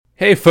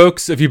Hey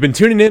folks, if you've been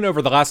tuning in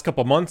over the last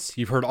couple months,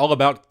 you've heard all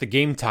about the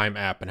Game Time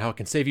app and how it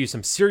can save you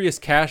some serious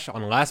cash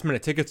on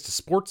last-minute tickets to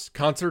sports,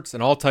 concerts,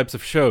 and all types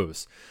of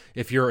shows.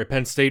 If you're a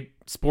Penn State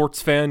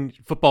sports fan,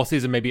 football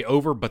season may be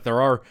over, but there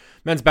are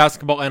men's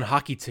basketball and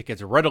hockey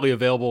tickets readily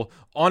available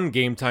on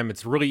Game Time.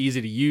 It's really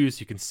easy to use.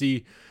 You can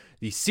see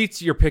the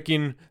seats you're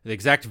picking, the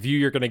exact view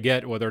you're going to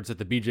get, whether it's at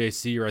the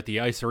BJC or at the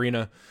Ice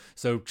Arena.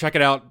 So check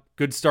it out.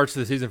 Good starts to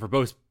the season for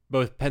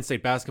both Penn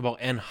State basketball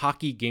and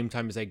hockey. Game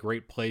Time is a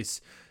great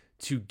place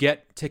to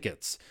get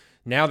tickets.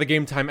 Now the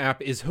Game Time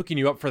app is hooking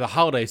you up for the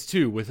holidays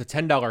too with a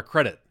 $10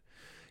 credit.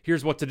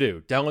 Here's what to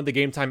do. Download the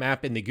Game Time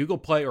app in the Google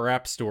Play or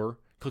App Store.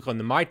 Click on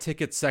the My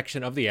Tickets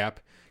section of the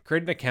app.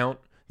 Create an account.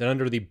 Then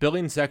under the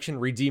billing section,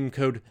 redeem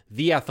code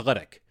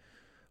THEATHLETIC.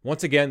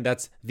 Once again,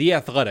 that's The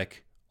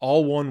Athletic,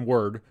 all one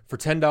word, for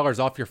 $10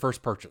 off your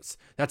first purchase.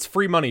 That's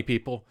free money,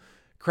 people.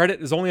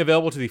 Credit is only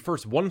available to the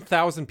first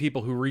 1,000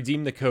 people who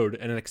redeem the code,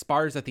 and it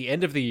expires at the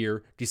end of the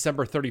year,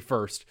 December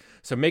 31st.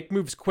 So make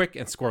moves quick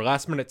and score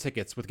last-minute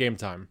tickets with Game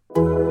Time.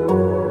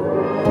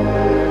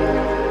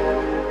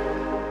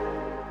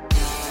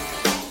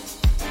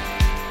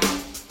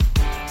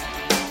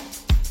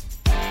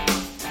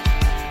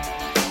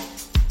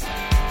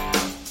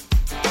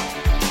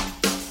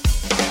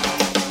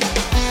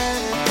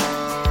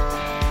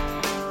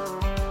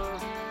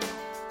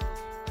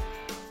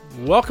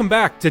 Welcome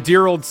back to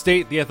Dear Old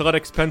State, the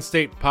Athletics Penn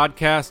State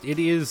podcast. It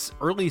is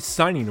early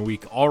signing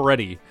week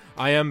already.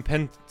 I am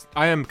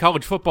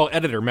college football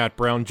editor Matt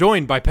Brown,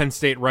 joined by Penn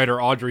State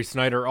writer Audrey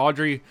Snyder.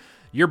 Audrey,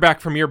 you're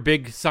back from your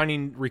big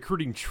signing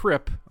recruiting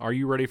trip. Are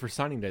you ready for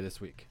signing day this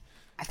week?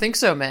 I think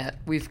so, Matt.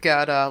 We've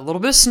got a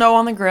little bit of snow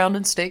on the ground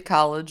in State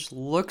College.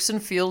 Looks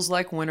and feels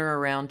like winter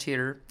around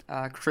here.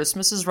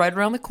 Christmas is right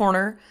around the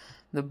corner.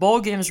 The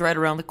bowl game's right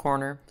around the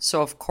corner,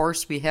 so of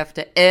course we have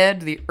to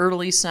add the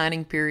early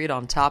signing period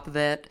on top of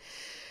that.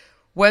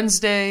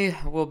 Wednesday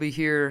will be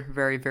here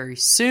very, very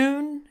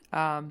soon.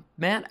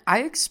 Matt,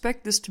 I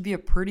expect this to be a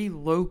pretty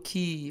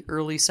low-key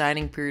early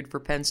signing period for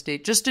Penn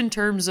State, just in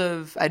terms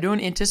of I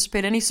don't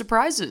anticipate any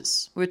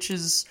surprises, which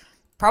is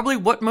probably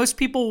what most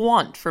people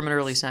want from an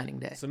early signing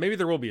day. So maybe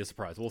there will be a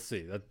surprise. We'll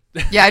see.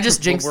 Yeah, I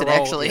just jinxed it,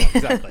 actually. Yeah,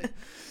 exactly.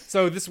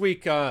 So this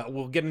week,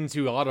 we'll get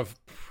into a lot of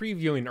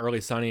previewing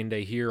early signing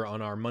day here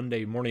on our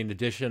Monday morning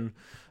edition.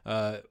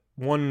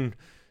 One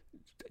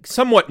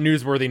somewhat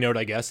newsworthy note,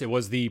 I guess, it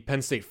was the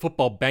Penn State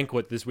football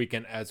banquet this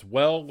weekend as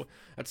well.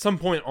 At some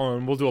point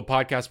on, we'll do a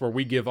podcast where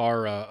we give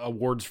our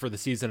awards for the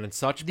season and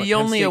such. The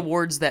only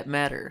awards that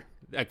matter.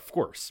 Of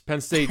course.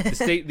 Penn State,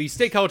 the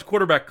State College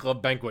Quarterback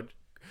Club banquet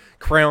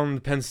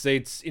crowned Penn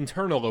State's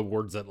internal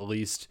awards at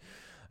least.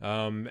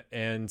 And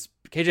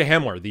KJ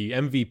Hamler, the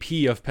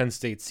MVP of Penn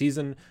State's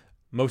season.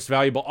 Most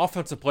valuable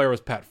offensive player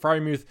was Pat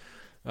Freiermuth.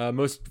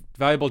 Most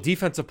valuable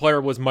defensive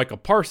player was Micah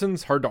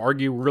Parsons. Hard to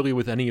argue really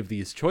with any of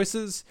these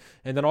choices.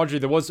 And then, Audrey,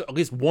 there was at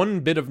least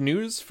one bit of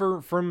news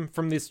from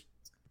this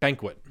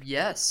banquet.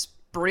 Yes,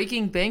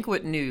 breaking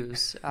banquet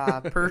news.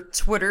 Per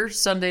Twitter,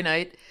 Sunday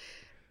night,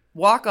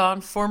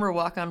 former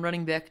walk-on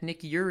running back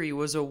Nick Ury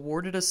was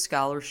awarded a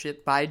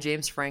scholarship by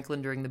James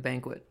Franklin during the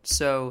banquet.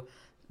 So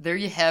there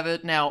you have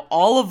it. Now,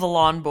 all of the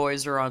Lawn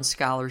Boys are on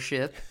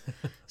scholarship,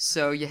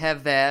 so you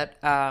have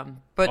that.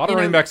 But a lot of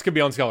running backs could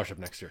be on scholarship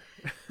next year.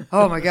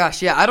 Oh, my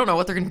gosh, yeah. I don't know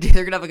what they're going to do.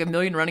 They're going to have like 1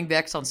 million running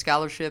backs on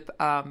scholarship.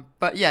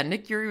 But, yeah,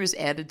 Nick Ury was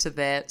added to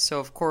that. So,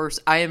 of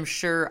course, I am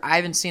sure I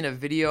haven't seen a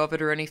video of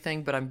it or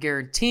anything, but I'm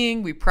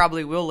guaranteeing we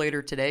probably will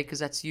later today because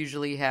that's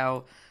usually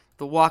how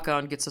the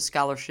walk-on gets a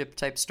scholarship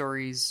type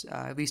stories,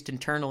 at least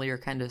internally, are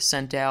kind of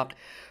sent out.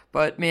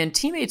 But, man,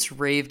 teammates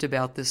raved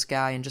about this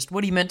guy and just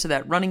what he meant to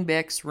that running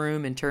backs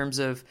room in terms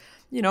of,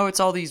 you know, it's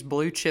all these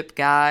blue-chip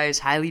guys,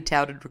 highly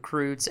touted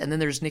recruits, and then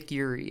there's Nick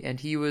Ury, and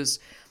he was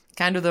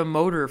kind of the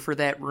motor for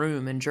that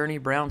room. And Journey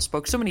Brown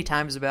spoke so many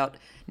times about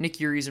Nick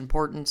Ury's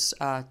importance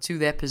to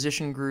that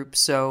position group.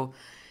 So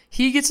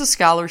he gets a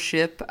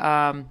scholarship.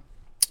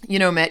 You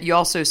know, Matt, you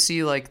also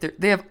see, like,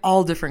 they have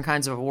all different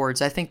kinds of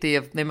awards. I think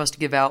they must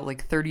give out,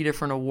 like, 30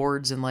 different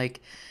awards and, like,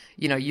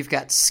 you know, you've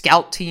got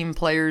scout team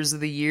players of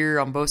the year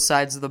on both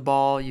sides of the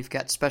ball. You've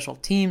got special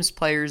teams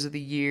players of the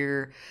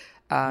year.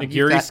 Nick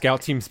Ury,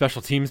 scout team,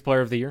 special teams player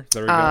of the year.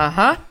 There we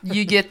go.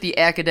 You get the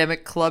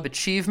Academic Club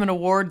Achievement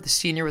Award, the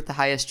senior with the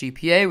highest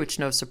GPA, which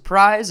no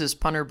surprise is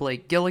punter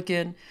Blake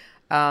Gillikin.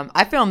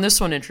 I found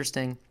this one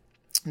interesting.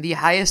 The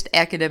highest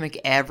academic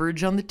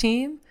average on the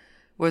team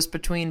was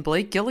between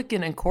Blake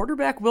Gillikin and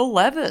quarterback Will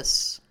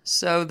Levis.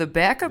 So the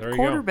backup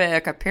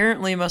quarterback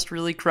apparently must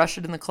really crush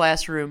it in the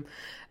classroom.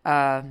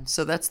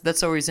 So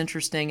that's always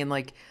interesting. And,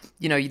 like,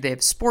 you know, they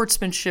have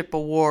sportsmanship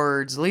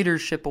awards,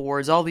 leadership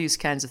awards, all these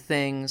kinds of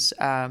things.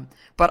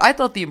 But I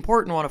thought the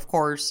important one, of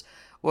course,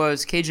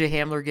 was KJ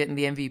Hamler getting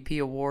the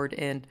MVP award.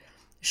 And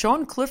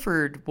Sean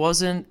Clifford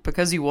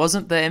because he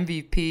wasn't the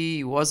MVP,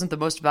 he wasn't the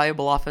most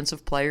valuable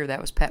offensive player.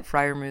 That was Pat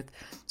Freiermuth.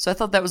 So I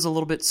thought that was a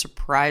little bit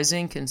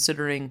surprising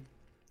considering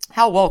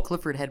how well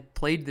Clifford had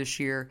played this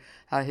year,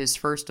 his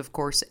first, of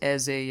course,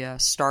 as a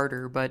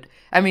starter. But,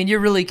 I mean, you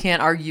really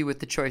can't argue with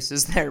the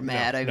choices there,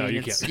 Matt.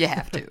 You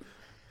have to.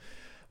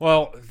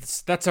 Well,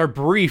 that's our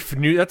brief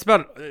news. That's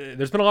about.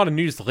 There's been a lot of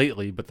news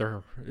lately, but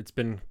it's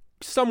been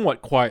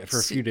somewhat quiet for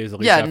a few days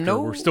at least.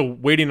 We're still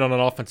waiting on an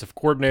offensive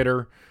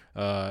coordinator.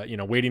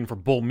 Waiting for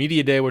Bowl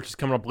Media Day, which is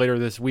coming up later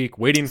this week.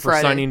 Waiting for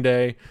Friday, signing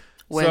day,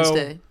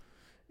 Wednesday.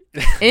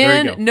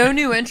 And no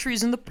new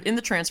entries in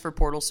the transfer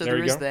portal, so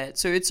there is that.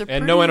 So it's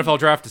no NFL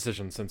draft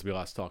decisions since we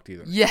last talked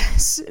either.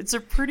 Yes, it's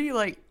a pretty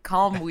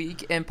calm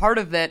week, and part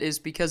of that is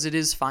because it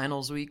is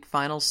finals week.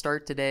 Finals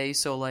start today,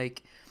 so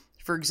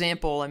for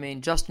example,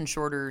 Justin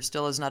Shorter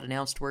still has not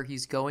announced where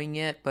he's going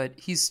yet, but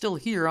he's still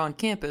here on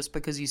campus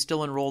because he's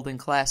still enrolled in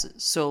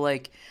classes. So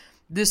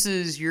this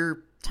is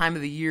your time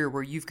of the year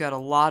where you've got a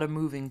lot of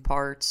moving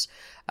parts.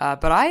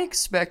 But I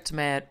expect,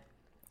 Matt,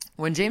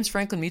 when James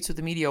Franklin meets with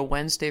the media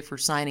Wednesday for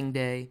signing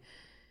day,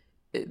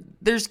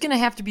 there's going to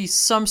have to be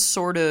some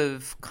sort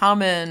of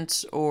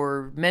comment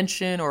or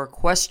mention or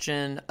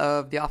question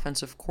of the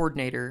offensive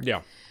coordinator.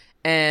 Yeah.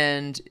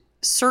 And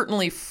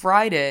certainly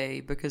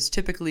Friday, because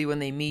typically when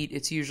they meet,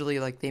 it's usually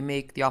they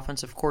make the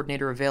offensive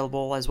coordinator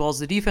available as well as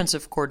the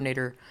defensive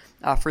coordinator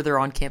for their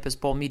on-campus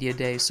Bowl Media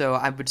Day. So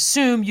I would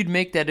assume you'd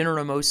make that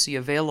interim OC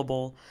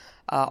available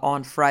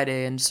on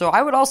Friday. And so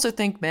I would also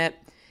think, Matt,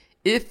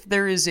 if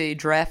there is a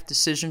draft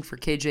decision for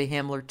KJ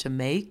Hamler to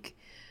make,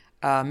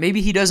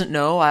 maybe he doesn't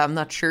know, I'm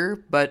not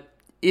sure, but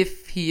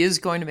if he is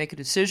going to make a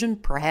decision,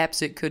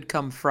 perhaps it could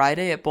come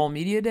Friday at Bowl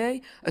Media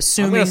Day,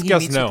 assuming he meets with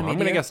the media. I'm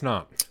going to guess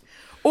not.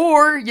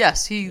 Or,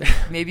 yes, he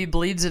maybe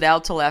bleeds it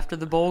out till after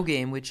the bowl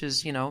game, which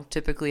is,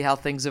 typically how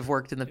things have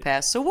worked in the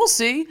past. So we'll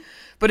see.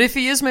 But if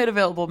he is made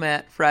available,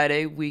 Matt,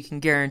 Friday, we can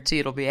guarantee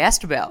it'll be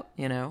asked about,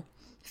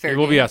 Fair it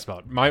will game. Be asked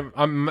about.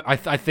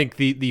 I think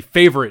the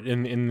favorite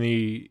in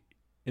the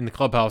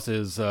clubhouse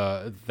is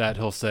that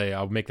he'll say,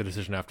 I'll make the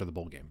decision after the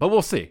bowl game. But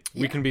we'll see.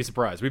 Yeah. We can be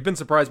surprised. We've been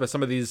surprised by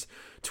some of these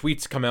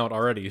tweets come out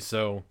already,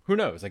 so who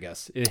knows, I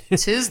guess. It's the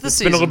season. It's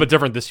been a little bit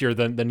different this year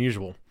than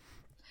usual.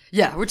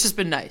 Yeah, which has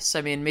been nice.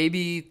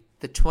 Maybe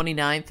the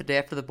 29th, the day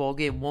after the bowl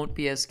game, won't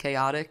be as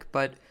chaotic,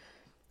 but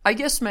I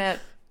guess, Matt,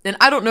 and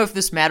I don't know if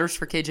this matters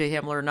for KJ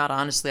Hamler or not,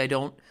 honestly, I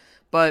don't,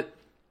 but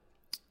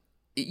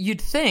you'd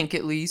think,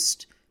 at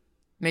least,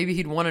 maybe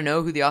he'd want to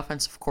know who the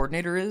offensive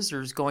coordinator is or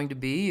is going to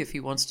be if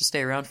he wants to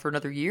stay around for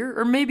another year.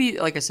 Or maybe,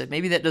 like I said,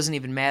 maybe that doesn't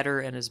even matter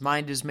and his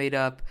mind is made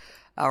up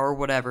or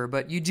whatever.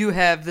 But you do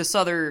have this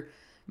other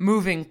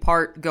moving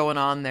part going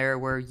on there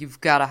where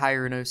you've got to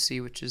hire an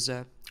OC, which is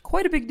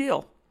quite a big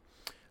deal.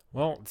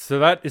 Well, so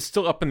that is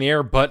still up in the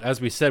air, but as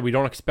we said, we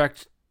don't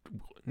expect...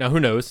 Now, who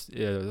knows?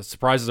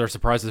 Surprises are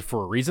surprises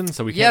for a reason,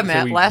 so we can't.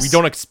 Matt, we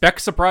don't expect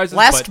surprises.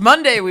 Last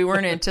Monday, we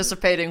weren't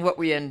anticipating what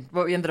we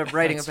ended up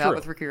writing about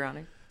with Ricky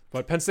Ronnie.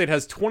 But Penn State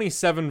has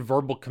 27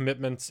 verbal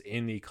commitments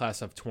in the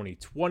class of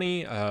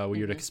 2020.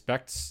 We would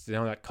expect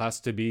that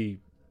class to be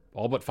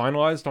all but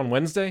finalized on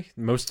Wednesday.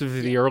 Most of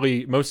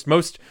the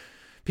most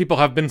people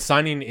have been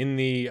signing in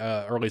the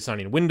early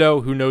signing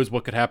window. Who knows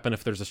what could happen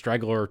if there's a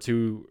straggler or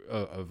two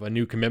of a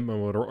new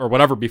commitment or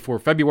whatever before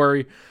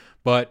February.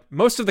 But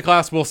most of the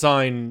class will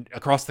sign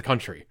across the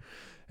country.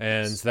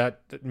 And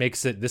that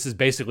makes it, this is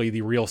basically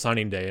the real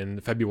signing day. In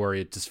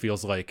February, it just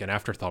feels like an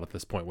afterthought at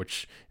this point,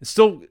 which is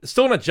still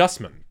an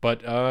adjustment.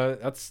 But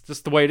that's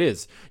just the way it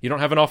is. You don't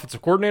have an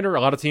offensive coordinator.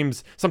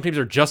 Some teams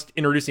are just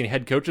introducing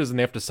head coaches and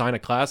they have to sign a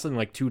class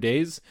in 2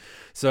 days.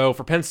 So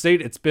for Penn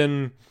State, there's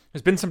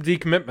been some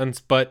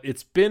decommitments, but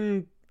it's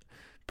been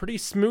pretty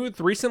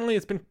smooth recently.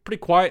 It's been pretty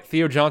quiet.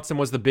 Theo Johnson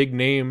was the big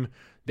name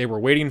they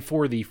were waiting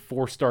for, the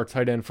 4-star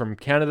tight end from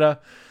Canada.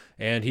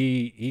 And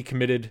he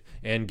committed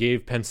and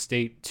gave Penn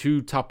State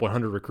 2 top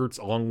 100 recruits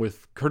along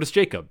with Curtis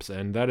Jacobs.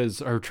 And that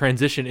is our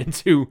transition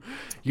into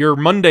your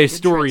Monday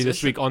story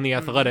this week on The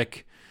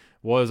Athletic.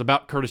 Was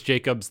about Curtis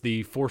Jacobs,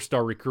 the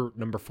 4-star recruit,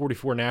 number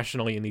 44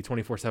 nationally in the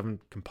 24/7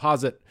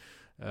 composite,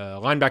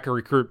 linebacker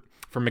recruit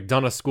from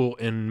McDonough School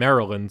in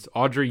Maryland.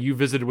 Audrey, you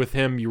visited with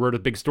him. You wrote a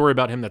big story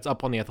about him that's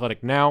up on The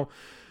Athletic now.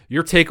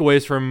 Your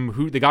takeaways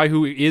from the guy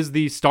who is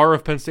the star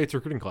of Penn State's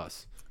recruiting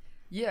class.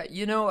 Yeah,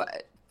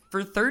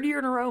 for third year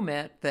in a row,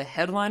 Matt, the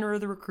headliner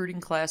of the recruiting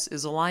class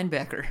is a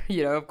linebacker.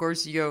 Of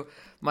course, you go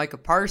Micah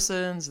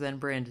Parsons, then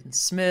Brandon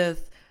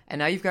Smith, and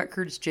now you've got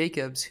Curtis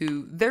Jacobs,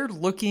 who they're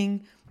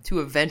looking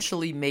to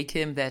eventually make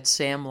him that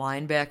Sam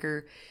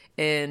linebacker.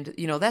 And,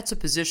 that's a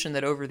position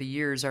that over the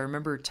years, I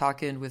remember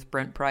talking with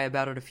Brent Pry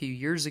about it a few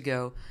years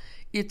ago.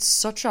 It's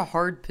such a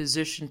hard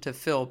position to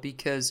fill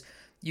because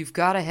you've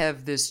got to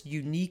have this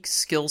unique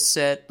skill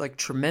set,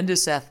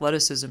 tremendous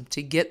athleticism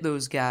to get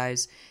those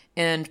guys.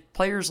 And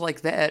players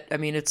like that,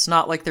 it's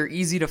not like they're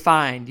easy to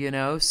find,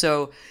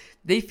 So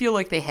they feel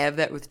like they have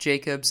that with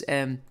Jacobs.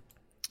 And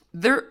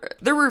there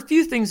were a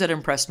few things that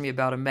impressed me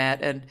about him,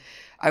 Matt. And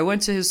I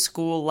went to his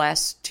school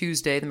last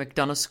Tuesday, the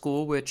McDonough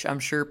School, which I'm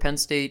sure Penn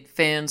State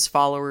fans,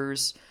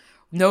 followers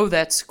know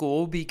that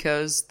school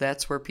because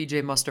that's where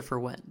P.J.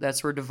 Mustipher went.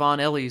 That's where Devon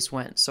Ellies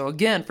went. So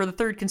again, for the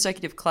third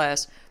consecutive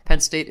class, Penn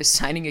State is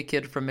signing a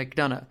kid from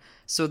McDonough.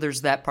 So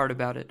there's that part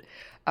about it.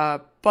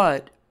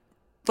 But...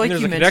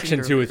 there's a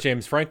connection to with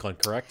James Franklin,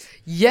 correct?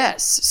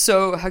 Yes.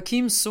 So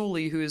Hakeem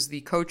Sully, who is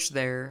the coach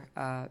there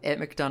at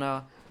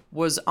McDonough,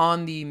 was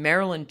on the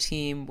Maryland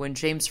team when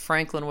James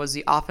Franklin was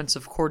the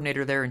offensive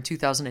coordinator there in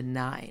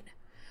 2009.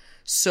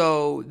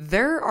 So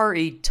there are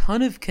a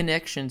ton of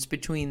connections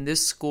between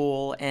this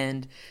school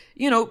and,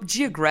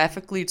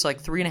 geographically it's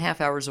like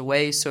 3.5 hours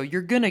away. So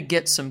you're going to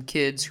get some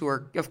kids who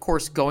are, of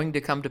course, going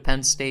to come to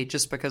Penn State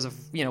just because of,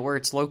 where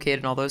it's located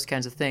and all those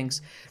kinds of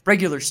things,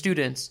 regular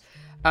students.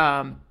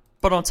 But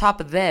on top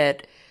of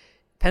that,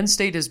 Penn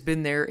State has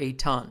been there a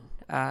ton.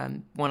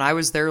 When I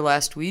was there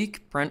last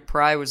week, Brent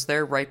Pry was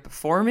there right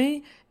before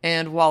me.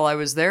 And while I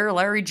was there,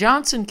 Larry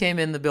Johnson came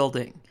in the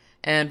building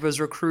and was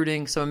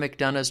recruiting some of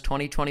McDonough's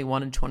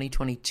 2021 and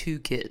 2022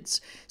 kids.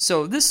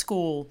 So this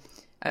school,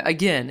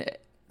 again,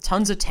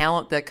 tons of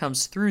talent that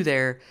comes through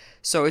there.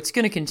 So it's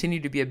going to continue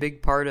to be a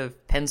big part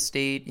of Penn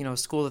State, a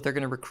school that they're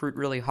going to recruit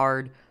really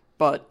hard,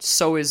 but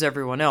so is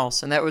everyone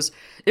else. And it was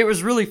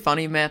really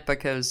funny, Matt,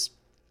 because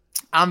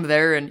I'm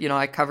there and,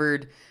 I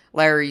covered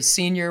Larry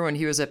Sr. when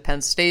he was at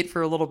Penn State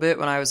for a little bit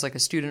when I was like a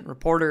student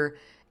reporter.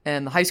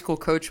 And the high school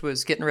coach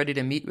was getting ready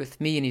to meet with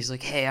me, and he's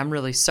like, "Hey, I'm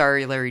really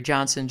sorry Larry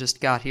Johnson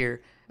just got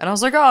here." And I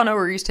was like, "Oh, no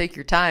worries, take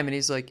your time." And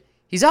he's like,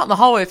 "He's out in the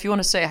hallway if you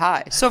want to say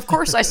hi." So, of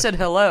course, I said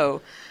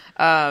hello.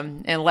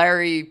 And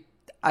Larry,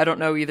 I don't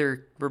know,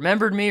 either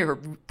remembered me or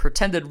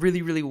pretended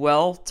really, really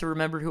well to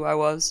remember who I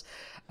was.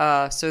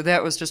 So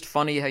that was just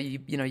funny how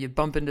you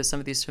bump into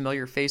some of these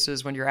familiar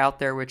faces when you're out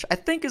there, which I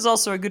think is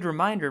also a good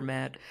reminder,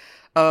 Matt,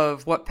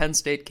 of what Penn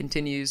State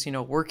continues,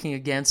 working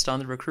against on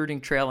the recruiting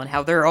trail and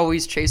how they're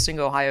always chasing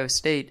Ohio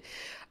State.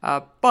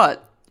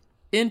 But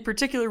in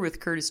particular with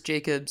Curtis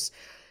Jacobs,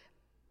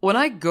 when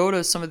I go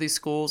to some of these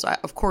schools,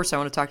 of course I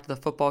want to talk to the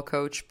football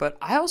coach, but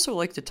I also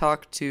like to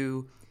talk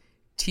to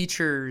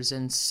teachers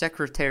and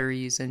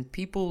secretaries and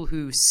people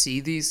who see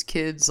these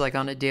kids like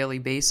on a daily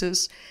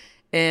basis.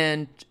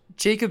 And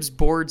Jacobs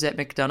boards at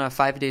McDonough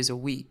 5 days a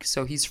week.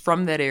 So he's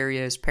from that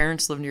area. His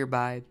parents live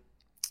nearby.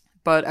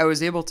 But I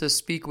was able to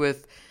speak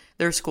with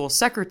their school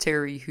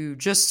secretary who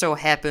just so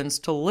happens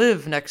to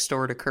live next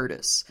door to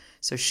Curtis.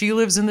 So she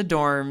lives in the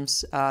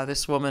dorms,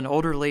 this woman,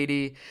 older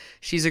lady.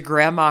 She's a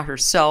grandma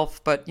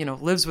herself, but,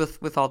 lives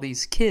with all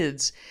these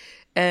kids.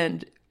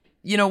 And,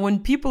 when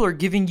people are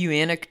giving you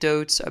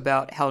anecdotes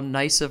about how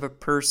nice of a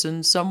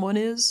person someone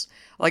is,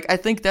 like, I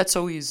think that's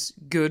always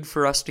good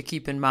for us to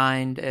keep in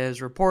mind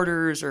as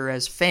reporters or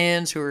as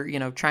fans who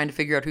are, trying to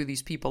figure out who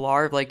these people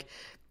are. Like,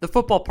 the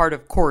football part,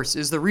 of course,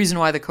 is the reason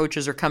why the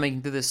coaches are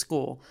coming to this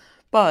school.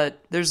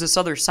 But there's this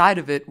other side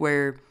of it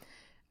where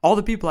all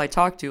the people I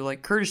talk to,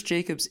 like Curtis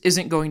Jacobs,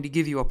 isn't going to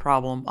give you a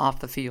problem off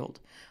the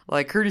field.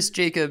 Like Curtis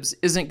Jacobs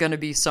isn't going to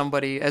be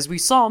somebody, as we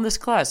saw in this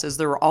class, as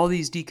there were all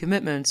these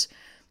decommitments,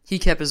 he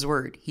kept his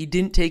word. He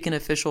didn't take an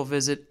official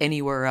visit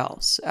anywhere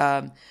else.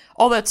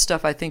 All that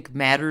stuff I think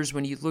matters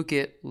when you look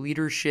at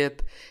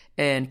leadership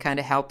and kind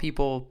of how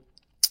people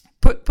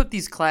put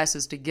these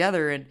classes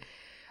together. And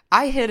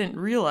I hadn't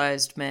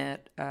realized,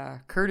 Matt,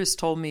 Curtis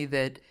told me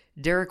that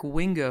Derek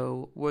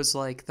Wingo was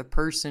like the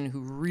person who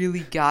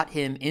really got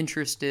him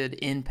interested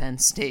in Penn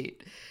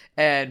State.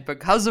 And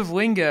because of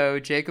Wingo,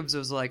 Jacobs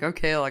was like,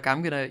 okay, like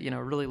I'm going to,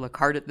 really look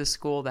hard at this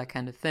school, that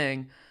kind of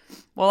thing.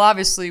 Well,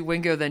 obviously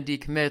Wingo then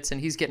decommits and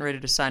he's getting ready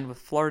to sign with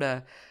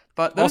Florida.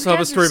 But also have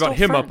a story about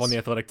him friends. Up on The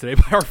Athletic today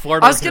by our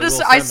Florida. I was going to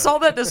say, I saw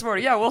that this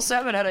morning. Yeah, Will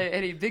Salmon had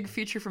a big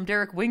feature from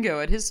Derek Wingo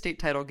at his state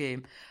title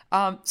game.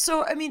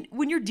 So, I mean,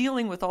 when you're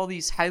dealing with all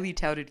these highly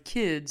touted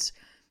kids,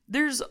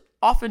 there's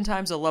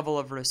oftentimes a level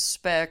of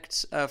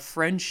respect, a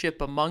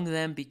friendship among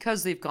them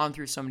because they've gone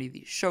through so many of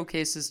these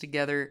showcases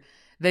together.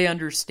 They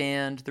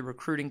understand the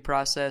recruiting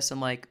process.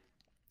 And like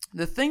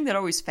the thing that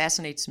always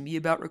fascinates me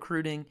about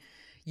recruiting,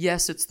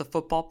 yes, it's the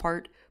football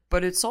part,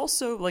 but it's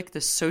also like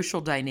the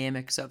social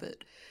dynamics of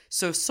it.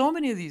 So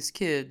many of these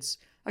kids,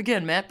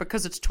 again, Matt,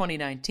 because it's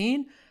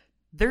 2019,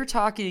 they're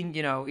talking,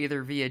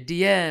 either via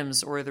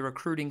DMs or the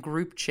recruiting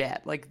group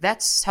chat. Like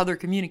that's how they're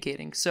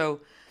communicating. So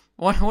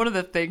one of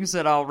the things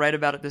that I'll write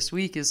about it this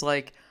week is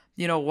like,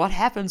 what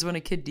happens when a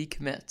kid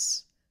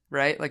decommits,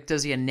 right? Like,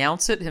 does he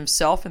announce it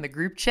himself in the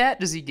group chat?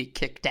 Does he get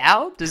kicked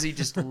out? Does he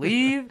just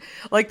leave?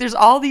 Like, there's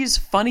all these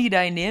funny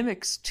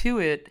dynamics to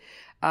it.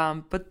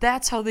 But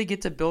that's how they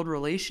get to build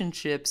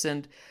relationships.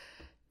 And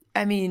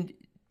I mean,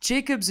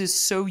 Jacobs is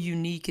so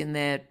unique in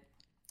that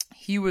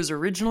he was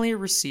originally a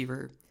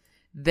receiver.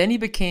 Then he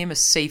became a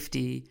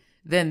safety.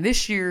 Then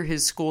this year,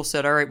 his school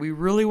said, all right, we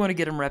really want to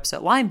get him reps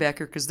at linebacker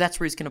because that's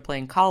where he's going to play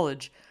in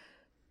college.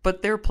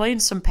 But they're playing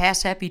some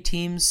pass-happy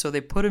teams, so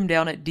they put him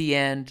down at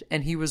D-end,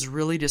 and he was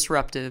really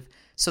disruptive,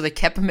 so they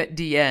kept him at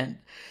D-end.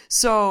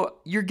 So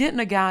you're getting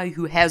a guy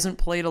who hasn't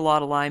played a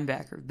lot of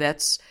linebacker.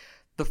 That's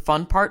the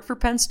fun part for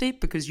Penn State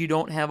because you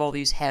don't have all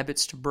these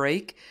habits to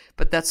break,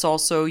 but that's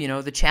also,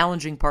 the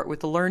challenging part with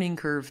the learning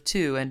curve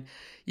too. And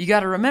you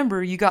got to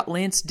remember, you got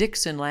Lance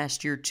Dixon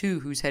last year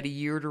too, who's had a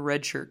year to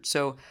redshirt.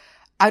 So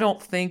I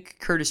don't think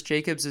Curtis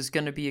Jacobs is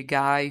going to be a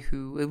guy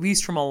who, at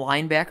least from a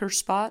linebacker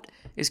spot,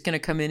 is going to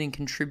come in and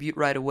contribute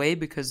right away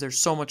because there's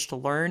so much to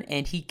learn,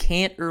 and he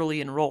can't early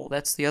enroll.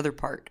 That's the other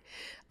part.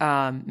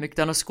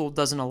 McDonough School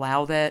doesn't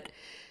allow that.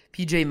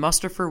 PJ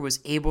Mustafer was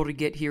able to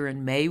get here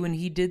in May when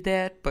he did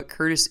that, but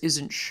Curtis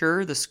isn't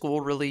sure. The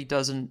school really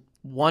doesn't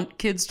want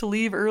kids to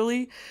leave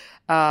early,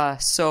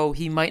 so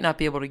he might not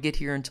be able to get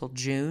here until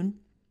June.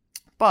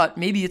 But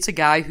maybe it's a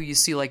guy who you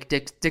see like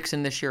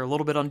Dixon this year, a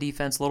little bit on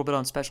defense, a little bit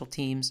on special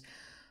teams.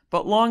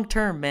 But long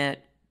term,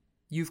 Matt,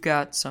 you've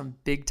got some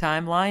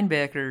big-time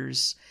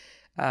linebackers,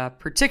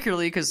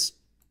 particularly because,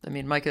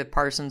 Micah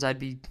Parsons, I'd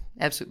be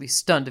absolutely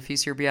stunned if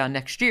he's here beyond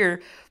next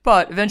year.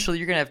 But eventually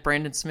you're going to have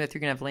Brandon Smith, you're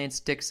going to have Lance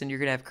Dixon, you're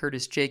going to have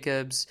Curtis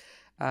Jacobs,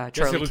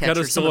 Charlie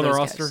Ketcher, still in the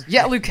roster. Guys.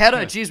 Yeah,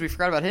 Lucetta. Geez, we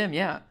forgot about him,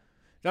 yeah.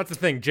 That's the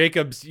thing.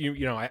 Jacobs,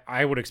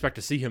 I would expect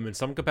to see him in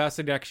some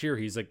capacity next year.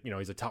 He's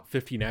he's a top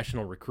 50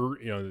 national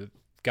recruit.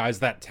 Guys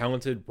that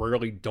talented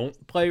rarely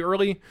don't play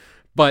early,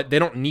 but they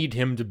don't need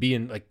him to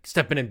be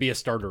step in and be a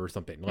starter or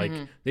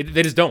something. They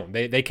just don't.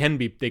 They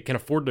can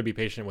afford to be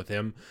patient with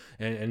him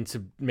and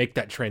to make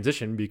that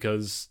transition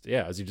because,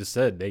 yeah, as you just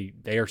said,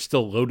 they are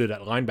still loaded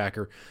at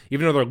linebacker.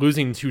 Even though they're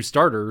losing 2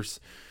 starters,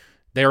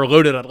 they are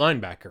loaded at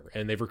linebacker,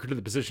 and they've recruited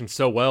the position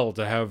so well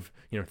to have,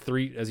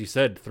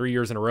 3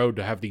 years in a row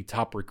to have the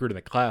top recruit in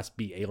the class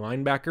be a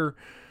linebacker.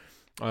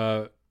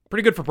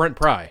 Pretty good for Brent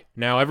Pry.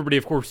 Now, everybody,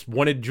 of course,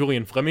 wanted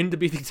Julian Fleming to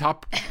be the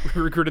top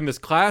recruit in this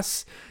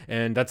class,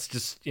 and that's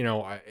just,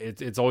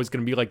 it's always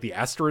going to be like the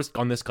asterisk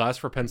on this class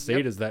for Penn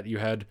State is that you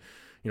had,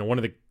 one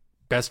of the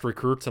best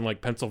recruits in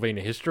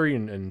Pennsylvania history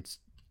and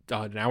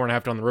an hour and a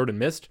half down the road and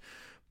missed.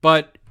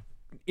 But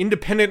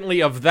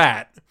independently of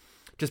that,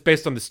 just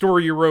based on the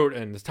story you wrote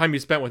and the time you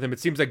spent with him, it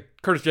seems like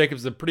Curtis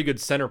Jacobs is a pretty good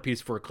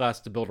centerpiece for a class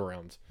to build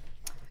around.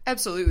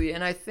 Absolutely.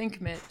 And I think,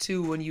 Matt,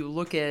 too, when you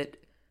look at,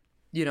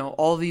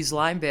 all these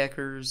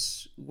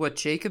linebackers, what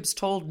Jacobs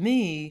told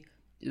me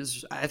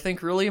is, I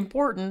think, really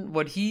important.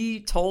 What he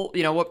told,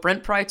 what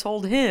Brent Pry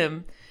told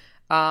him,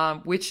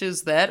 which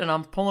is that, and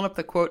I'm pulling up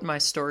the quote in my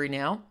story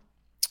now,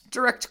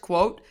 direct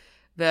quote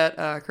that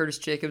Curtis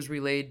Jacobs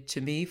relayed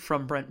to me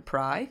from Brent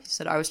Pry. He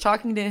said, I was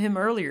talking to him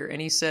earlier,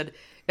 and he said,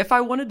 if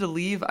I wanted to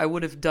leave, I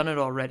would have done it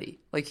already.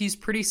 He's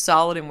pretty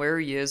solid in where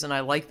he is, and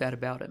I like that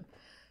about him.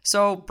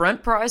 So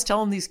Brent Pry's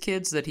telling these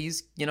kids that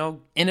he's,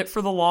 in it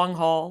for the long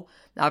haul.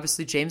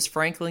 Obviously, James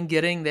Franklin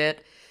getting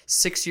that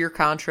 6-year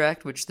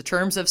contract, which the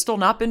terms have still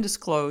not been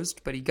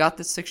disclosed, but he got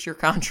the 6-year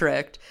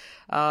contract,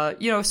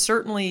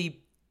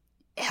 certainly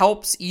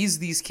helps ease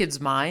these kids'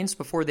 minds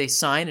before they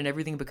sign and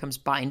everything becomes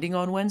binding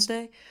on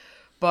Wednesday.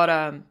 But,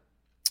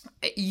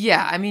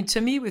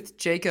 to me with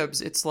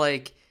Jacobs, it's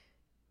like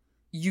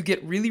you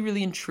get really,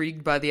 really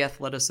intrigued by the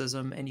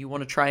athleticism and you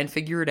want to try and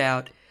figure it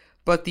out.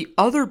 But the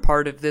other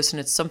part of this, and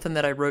it's something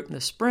that I wrote in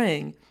the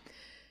spring,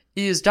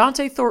 is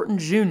Dante Thornton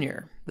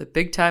Jr., the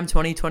big-time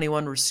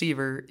 2021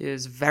 receiver,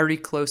 is very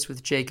close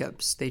with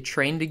Jacobs. They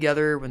trained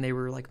together when they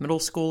were middle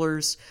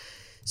schoolers.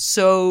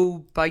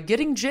 So by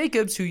getting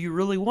Jacobs, who you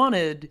really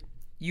wanted,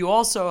 you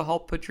also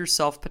help put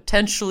yourself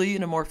potentially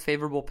in a more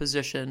favorable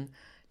position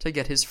to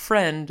get his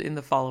friend in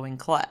the following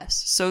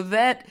class. So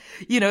that,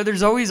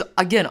 there's always,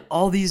 again,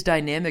 all these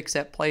dynamics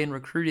at play in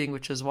recruiting,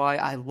 which is why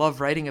I love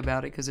writing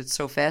about it because it's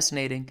so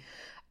fascinating.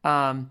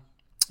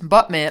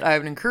 But, Matt, I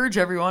would encourage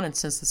everyone, and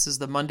since this is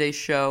the Monday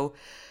show,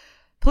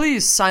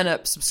 please sign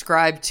up,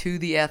 subscribe to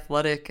The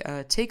Athletic,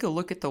 take a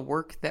look at the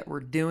work that we're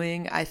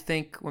doing. I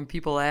think when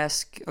people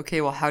ask,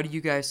 okay, well, how do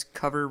you guys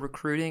cover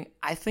recruiting?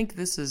 I think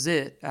this is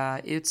it.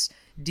 It's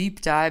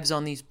deep dives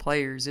on these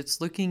players.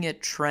 It's looking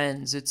at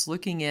trends. It's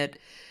looking at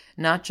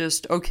not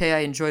just, okay, I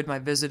enjoyed my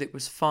visit, it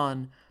was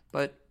fun,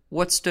 but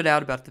what stood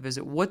out about the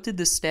visit? What did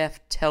the staff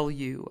tell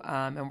you?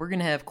 And we're going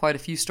to have quite a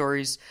few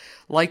stories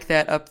like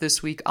that up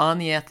this week on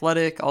The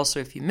Athletic. Also,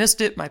 if you missed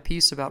it, my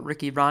piece about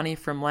Ricky Ronnie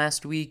from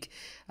last week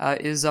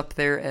is up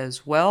there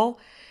as well.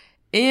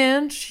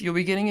 And you'll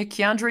be getting a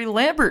Keandre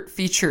Lambert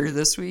feature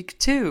this week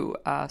too.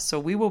 So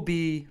we will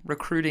be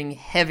recruiting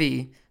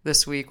heavy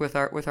this week with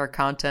our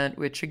content,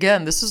 which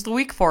again, this is the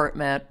week for it,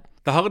 Matt.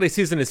 The holiday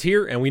season is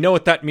here, and we know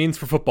what that means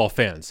for football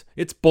fans.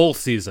 It's bowl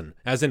season,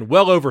 as in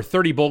well over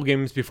 30 bowl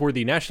games before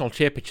the national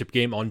championship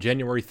game on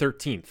January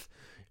 13th.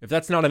 If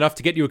that's not enough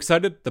to get you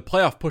excited, the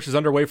playoff push is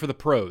underway for the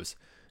pros.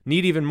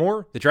 Need even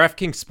more? The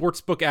DraftKings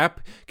Sportsbook app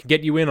can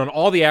get you in on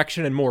all the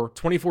action and more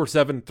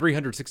 24/7,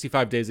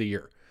 365 days a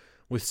year.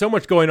 With so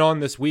much going on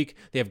this week,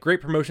 they have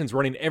great promotions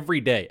running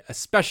every day,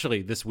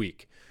 especially this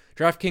week.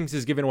 DraftKings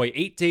is giving away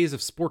 8 days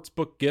of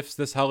sportsbook gifts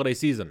this holiday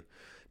season.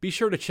 Be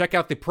sure to check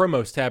out the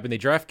promos tab in the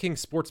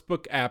DraftKings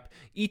Sportsbook app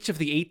each of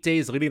the 8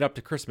 days leading up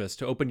to Christmas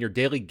to open your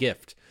daily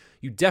gift.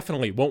 You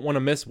definitely won't want to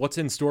miss what's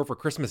in store for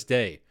Christmas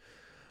Day.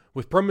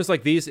 With promos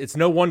like these, it's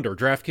no wonder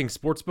DraftKings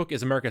Sportsbook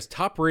is America's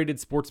top-rated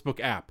sportsbook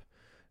app.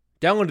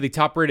 Download the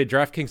top-rated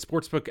DraftKings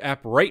Sportsbook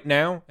app right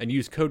now and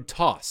use code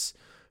TOSS.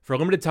 For a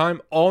limited time,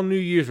 all new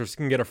users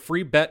can get a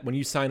free bet when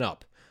you sign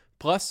up.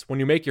 Plus, when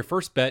you make your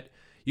first bet,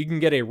 you can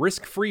get a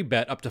risk-free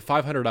bet up to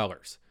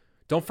 $500.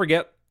 Don't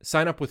forget,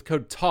 sign up with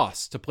code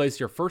TOSS to place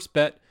your first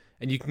bet,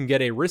 and you can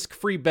get a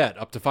risk-free bet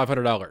up to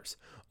 $500.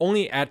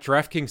 Only at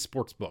DraftKings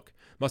Sportsbook.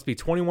 Must be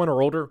 21 or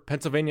older,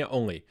 Pennsylvania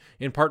only.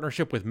 In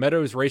partnership with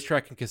Meadows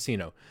Racetrack and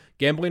Casino.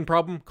 Gambling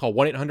problem? Call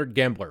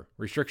 1-800-GAMBLER.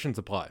 Restrictions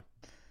apply.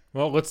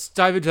 Well, let's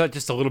dive into that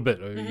just a little bit.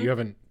 You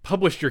haven't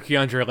published your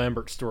Keandre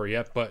Lambert story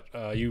yet, but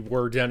you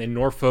were down in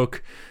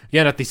Norfolk,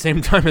 again, at the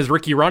same time as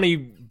Ricky Ronnie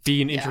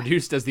being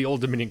introduced as the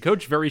Old Dominion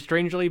coach, very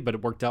strangely, but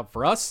it worked out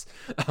for us.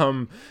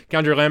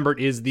 Keandre Lambert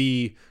is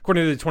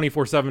according to the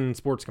 24/7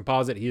 Sports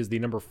Composite, he is the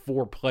number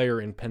 4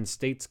 player in Penn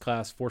State's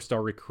class,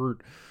 4-star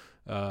recruit,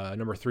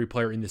 number 3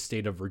 player in the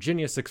state of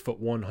Virginia,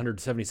 6'1",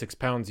 176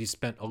 pounds. He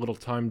spent a little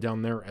time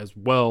down there as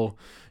well.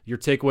 Your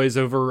takeaways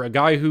over a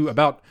guy who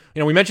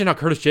we mentioned how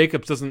Curtis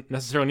Jacobs doesn't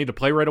necessarily need to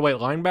play right away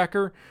at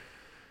linebacker.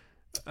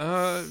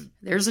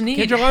 There's a need.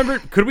 Keandre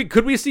Lambert,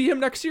 could we see him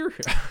next year?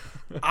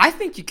 I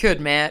think you could,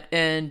 Matt.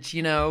 And,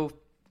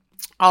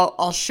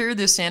 I'll share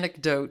this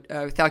anecdote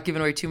without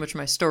giving away too much of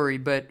my story.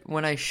 But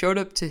when I showed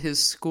up to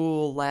his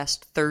school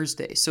last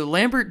Thursday, so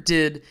Lambert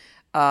did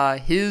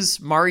his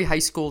Maury High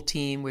School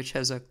team, which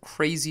has a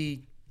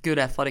crazy good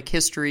athletic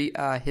history.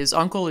 His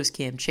uncle is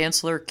Cam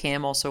Chancellor.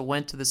 Cam also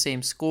went to the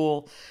same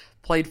school,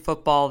 played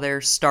football there,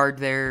 starred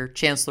there.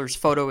 Chancellor's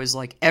photo is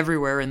like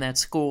everywhere in that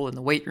school, in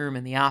the weight room,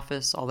 in the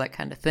office, all that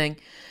kind of thing.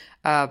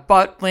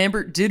 But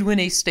Lambert did win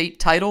a state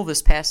title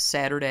this past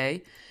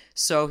Saturday,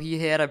 so he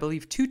had, I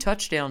believe, 2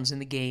 touchdowns in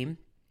the game.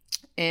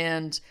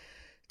 And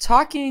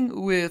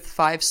talking with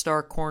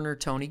 5-star corner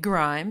Tony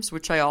Grimes,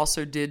 which I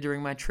also did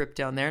during my trip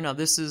down there. Now,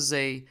 this is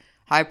a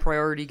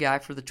high-priority guy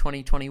for the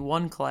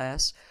 2021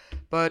 class,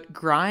 but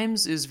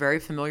Grimes is very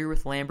familiar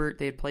with Lambert.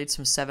 They had played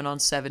some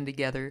 7-on-7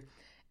 together,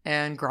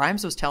 and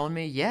Grimes was telling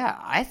me, yeah,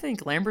 I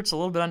think Lambert's a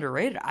little bit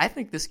underrated. I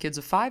think this kid's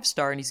a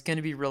 5-star, and he's going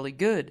to be really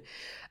good.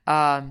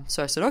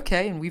 So I said,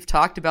 okay, and we've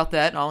talked about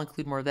that, and I'll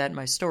include more of that in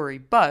my story.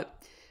 But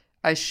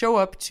I show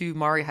up to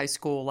Maury High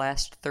School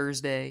last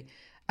Thursday,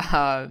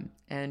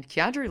 and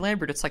Keandre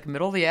Lambert, it's like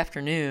middle of the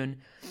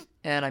afternoon,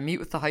 and I meet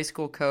with the high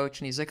school coach,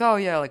 and he's like, oh,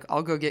 yeah, like,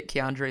 I'll go get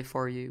Keandre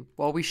for you.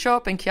 Well, we show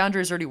up, and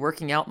Keandre's already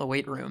working out in the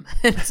weight room.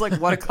 It's like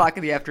 1 o'clock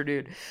in the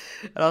afternoon.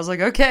 And I was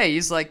like, okay.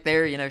 He's like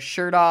there,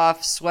 shirt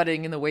off,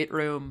 sweating in the weight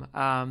room.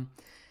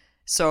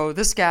 So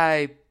this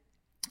guy,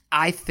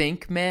 I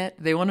think, Matt,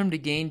 they want him to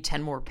gain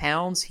 10 more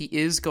pounds. He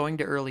is going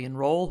to early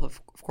enroll.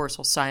 Of course,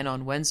 he'll sign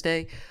on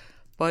Wednesday.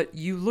 But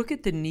you look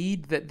at the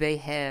need that they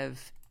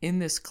have in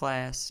this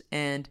class,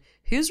 and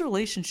his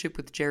relationship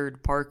with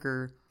Gerad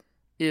Parker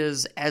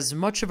is as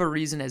much of a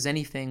reason as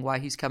anything why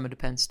he's coming to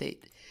Penn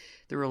State.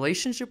 The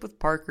relationship with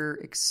Parker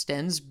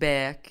extends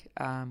back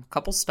a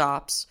couple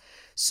stops.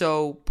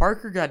 So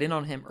Parker got in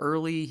on him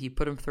early. He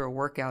put him through a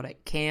workout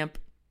at camp.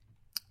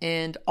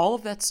 And all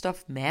of that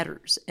stuff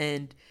matters.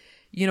 And,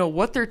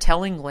 what they're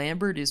telling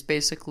Lambert is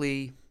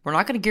basically, we're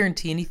not going to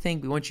guarantee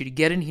anything. We want you to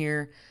get in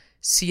here,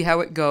 see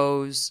how it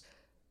goes.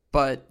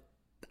 But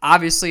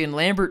obviously in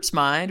Lambert's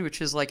mind, which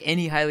is like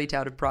any highly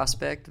touted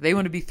prospect, they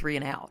want to be 3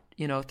 and out,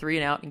 3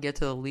 and out and get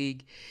to the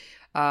league.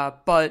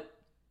 But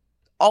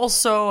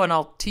also, and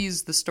I'll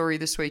tease the story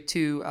this way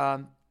too,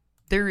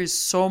 there is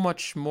so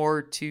much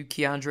more to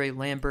Keandre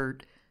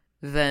Lambert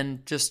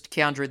than just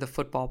Keandre the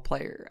football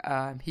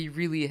player. He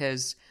really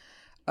has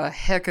a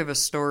heck of a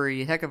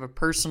story, a heck of a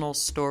personal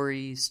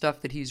story,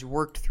 stuff that he's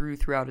worked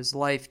throughout his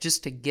life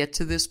just to get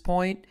to this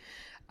point.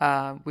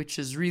 Which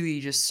is really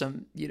just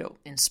some,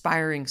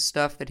 inspiring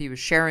stuff that he was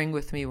sharing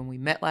with me when we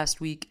met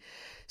last week.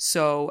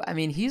 So, I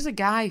mean, he's a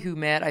guy who,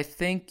 Matt, I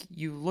think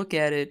you look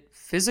at it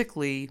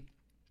physically,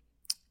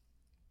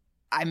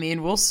 I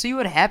mean, we'll see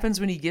what happens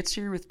when he gets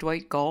here with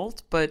Dwight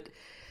Galt, but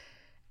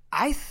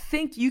I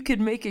think you could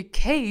make a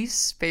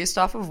case based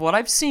off of what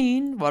I've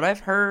seen, what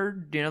I've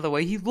heard, the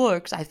way he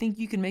looks. I think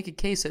you can make a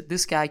case that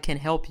this guy can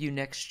help you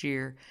next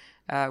year,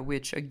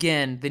 which,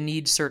 again, the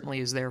need certainly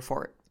is there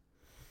for it.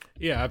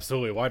 Yeah,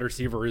 absolutely. Wide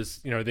receiver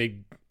is,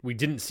 we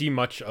didn't see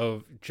much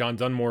of John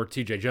Dunmore,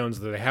 TJ Jones,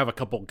 though they have a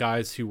couple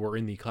guys who were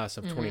in the class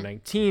of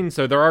 2019.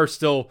 So there are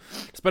still,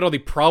 despite all the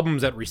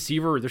problems at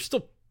receiver, there's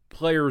still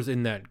players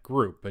in that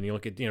group. And you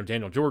look at,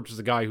 Daniel George is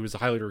a guy who was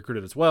highly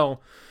recruited as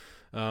well.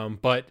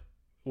 But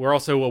we're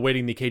also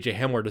awaiting the KJ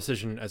Hamler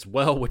decision as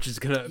well, which is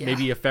going to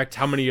maybe affect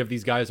how many of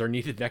these guys are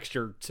needed next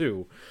year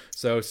too.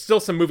 So still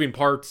some moving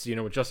parts,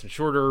 with Justin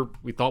Shorter,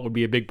 we thought would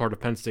be a big part of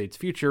Penn State's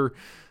future.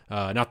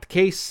 Not the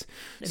case.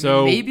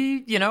 So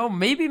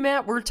maybe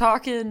Matt, we're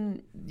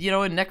talking,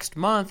 in next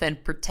month,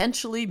 and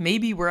potentially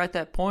maybe we're at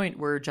that point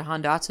where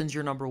Jahan Dotson's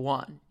your number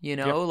 1,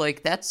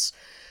 like that's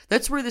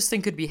where this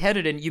thing could be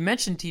headed. And you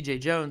mentioned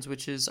TJ Jones,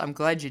 which is, I'm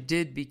glad you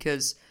did,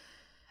 because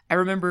I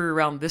remember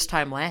around this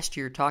time last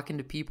year talking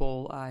to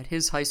people at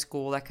his high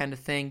school, that kind of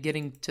thing,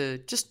 getting to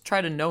just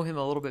try to know him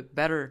a little bit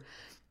better.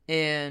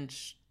 And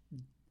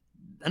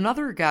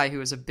another guy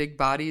who is a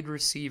big-bodied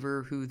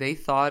receiver who they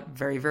thought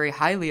very, very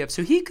highly of.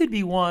 So he could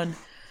be one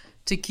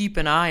to keep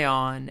an eye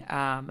on.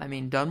 I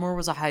mean, Dunmore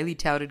was a highly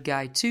touted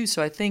guy too.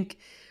 So I think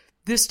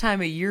this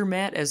time of year,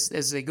 Matt,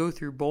 as they go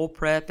through bowl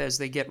prep, as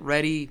they get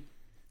ready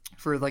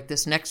for like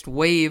this next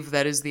wave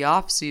that is the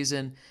off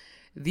season,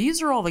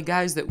 these are all the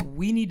guys that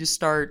we need to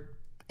start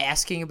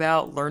asking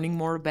about, learning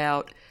more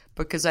about,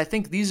 because I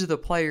think these are the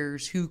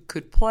players who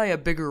could play a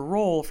bigger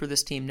role for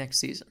this team next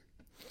season.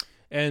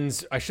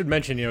 And I should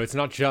mention, it's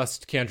not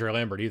just Keandre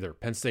Lambert either.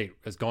 Penn State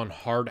has gone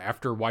hard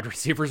after wide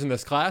receivers in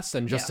this class,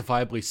 and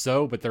justifiably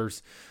so. But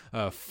there's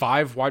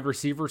 5 wide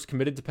receivers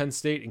committed to Penn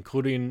State,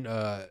 including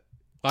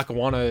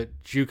Lackawanna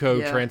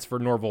JUCO transfer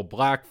Norval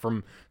Black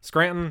from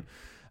Scranton,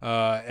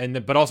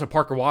 but also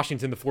Parker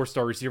Washington, the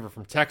 4-star receiver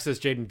from Texas,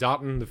 Jaden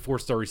Dotton, the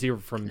 4-star receiver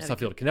from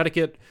Suffield,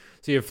 Connecticut.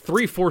 So you have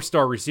 3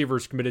 4-star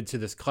receivers committed to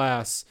this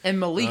class, and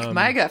Malik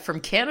Maga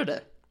from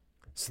Canada.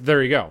 So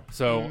there you go.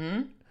 So.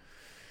 Mm-hmm.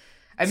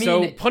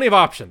 So plenty of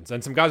options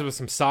and some guys with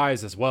some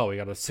size as well. We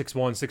got a 6'1",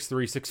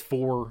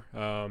 6'3",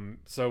 6'4".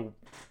 So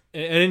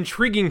an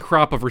intriguing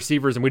crop of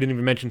receivers, and we didn't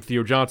even mention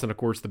Theo Johnson, of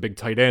course, the big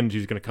tight end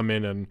who's going to come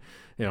in and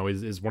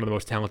is one of the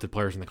most talented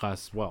players in the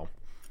class as well.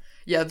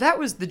 Yeah,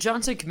 the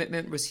Johnson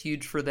commitment was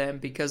huge for them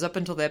because up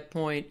until that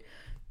point,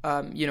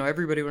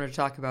 everybody wanted to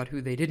talk about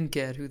who they didn't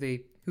get, who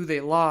they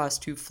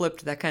lost, who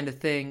flipped, that kind of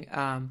thing.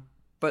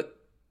 But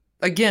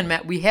again,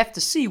 Matt, we have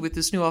to see with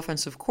this new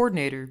offensive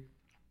coordinator.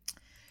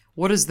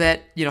 What is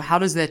that, how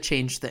does that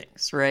change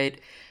things, right?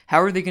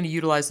 How are they going to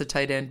utilize the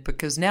tight end?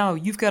 Because now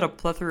you've got a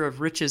plethora of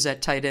riches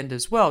at tight end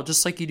as well,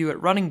 just like you do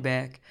at running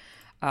back.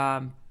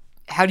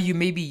 How do you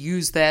maybe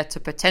use that to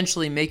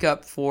potentially make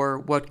up for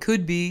what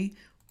could be,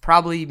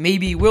 probably,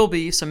 maybe will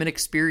be, some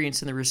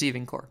inexperience in the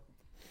receiving corps?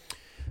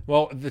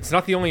 Well, it's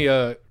not the only,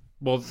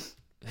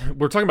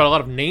 we're talking about a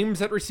lot of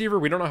names at receiver.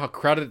 We don't know how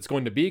crowded it's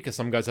going to be because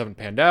some guys haven't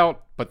panned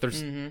out, but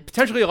there's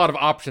potentially a lot of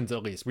options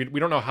at least. We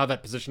don't know how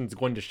that position is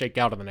going to shake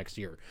out in the next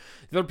year.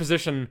 The other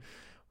position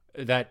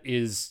that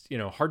is,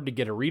 hard to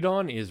get a read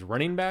on is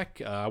running back.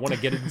 I want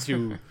to get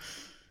into,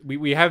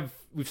 we've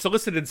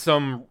solicited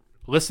some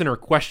listener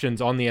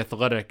questions on The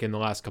Athletic in the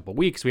last couple of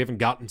weeks. We haven't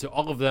gotten to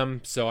all of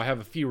them, so I have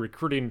a few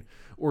recruiting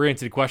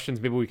oriented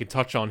questions maybe we can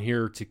touch on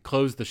here to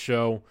close the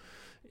show,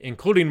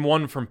 including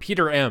one from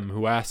Peter M.,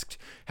 who asked,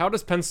 how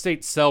does Penn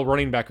State sell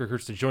running back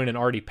recruits to join an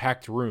already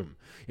packed room?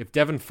 If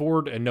Devin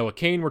Ford and Noah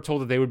Cain were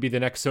told that they would be the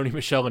next Sony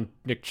Michel and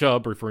Nick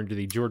Chubb, referring to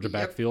the Georgia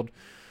backfield,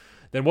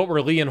 then what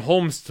were Lee and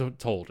Holmes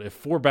told? If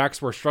 4 backs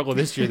were a struggle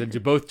this year, then do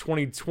both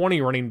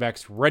 2020 running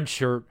backs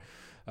redshirt?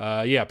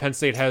 Penn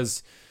State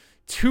has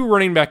 2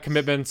 running back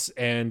commitments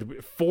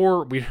and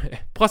 4,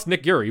 plus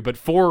Nick Urey, but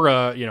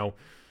 4,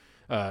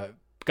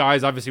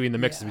 guys obviously in the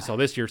mix as we saw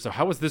this year. So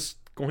how is this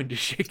going to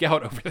shake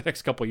out over the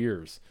next couple of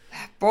years?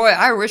 Boy,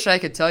 I wish I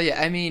could tell you.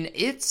 I mean,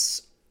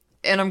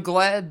 and I'm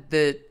glad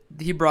that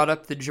he brought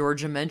up the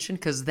Georgia mention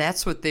because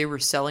that's what they were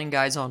selling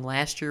guys on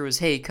last year was,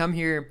 hey, come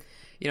here.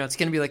 It's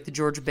going to be like the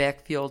Georgia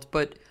backfield.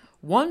 But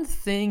one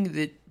thing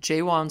that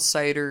Ja'Juan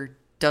Seider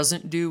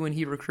doesn't do when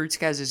he recruits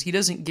guys is he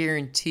doesn't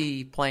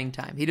guarantee playing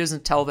time. He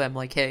doesn't tell them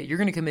like, hey, you're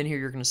going to come in here,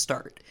 you're going to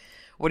start.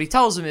 What he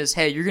tells them is,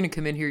 hey, you're going to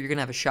come in here, you're going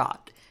to have a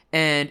shot.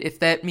 And if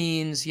that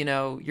means,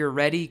 you're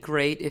ready,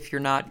 great. If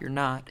you're not, you're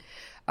not.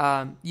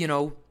 And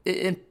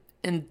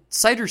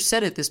Seider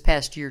said it this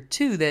past year,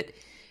 too, that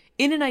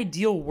in an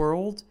ideal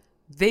world,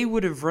 they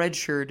would have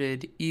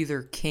redshirted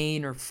either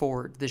Cain or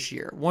Ford this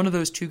year. One of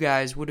those 2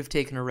 guys would have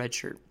taken a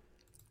redshirt.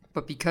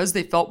 But because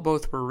they felt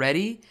both were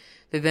ready,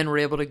 they then were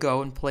able to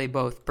go and play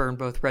both, burn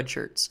both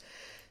redshirts.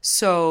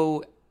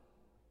 So,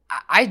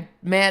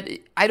 Matt,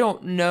 I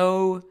don't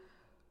know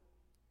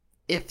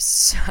if,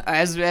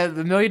 as the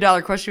 $1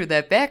 million question with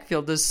that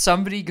backfield, does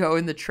somebody go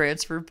in the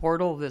transfer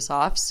portal this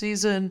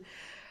offseason?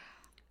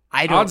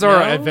 I don't know. Odds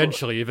are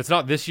eventually. If it's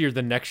not this year,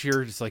 then next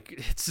year. It's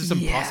just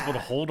impossible to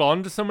hold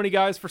on to so many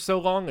guys for so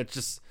long.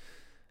 It's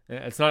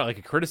not like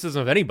a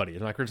criticism of anybody.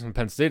 It's not a criticism of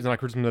Penn State. It's not a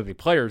criticism of the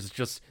players. It's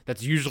just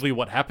that's usually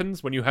what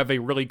happens when you have a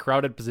really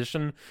crowded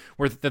position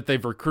that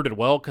they've recruited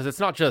well. Because it's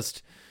not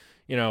just,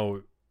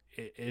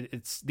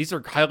 these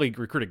are highly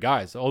recruited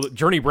guys.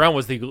 Journey Brown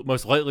was the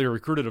most lightly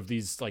recruited of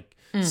these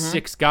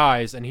 6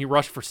 guys, and he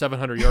rushed for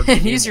 700 yards.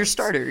 And he's your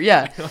starter,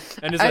 yeah.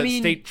 And is a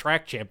state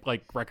track champ,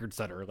 record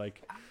setter.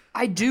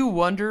 I do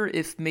wonder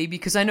if maybe,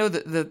 because I know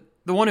that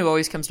the one who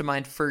always comes to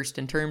mind first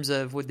in terms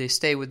of would they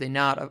stay, would they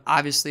not,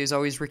 obviously is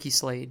always Ricky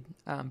Slade,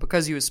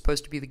 because he was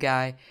supposed to be the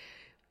guy.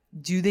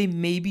 Do they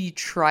maybe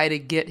try to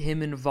get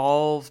him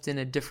involved in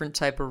a different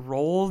type of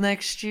role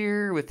next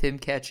year with him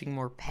catching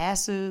more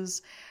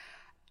passes?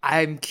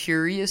 I'm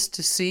curious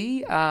to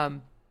see,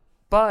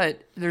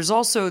 but there's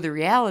also the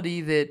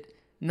reality that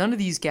none of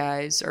these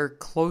guys are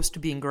close to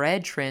being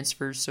grad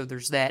transfers, so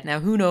there's that.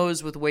 Now, who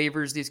knows with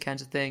waivers, these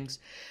kinds of things,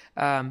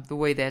 the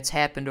way that's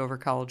happened over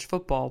college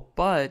football,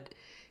 but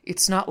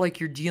it's not like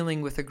you're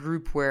dealing with a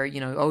group where,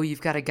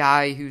 you've got a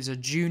guy who's a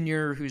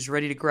junior, who's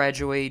ready to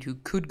graduate, who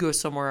could go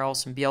somewhere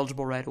else and be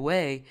eligible right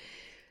away.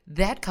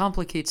 That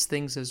complicates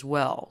things as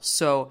well.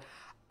 So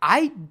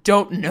I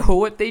don't know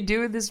what they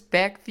do in this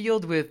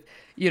backfield with,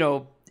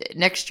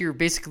 next year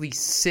basically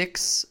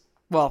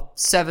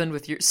 7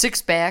 with your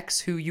 6 backs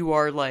who you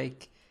are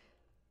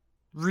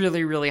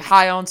really, really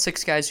high on,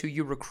 6 guys who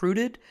you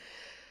recruited.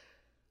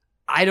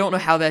 I don't know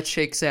how that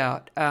shakes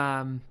out.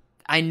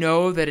 I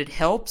know that it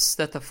helps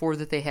that the 4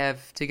 that they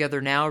have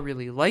together now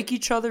really like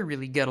each other,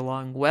 really get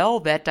along well.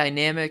 That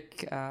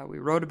dynamic, we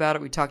wrote about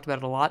it, we talked about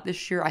it a lot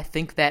this year. I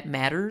think that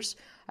matters.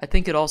 I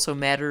think it also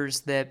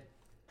matters that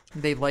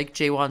They like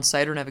Jaywan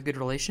Sider and have a good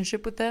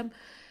relationship with them.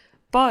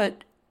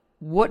 But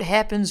what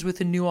happens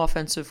with a new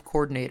offensive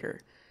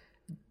coordinator?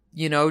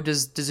 You know,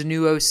 does a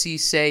new OC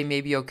say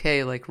maybe,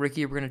 okay, like,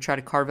 Ricky, we're going to try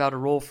to carve out a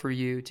role for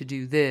you to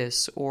do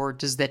this? Or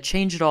does that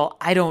change it all?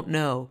 I don't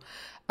know.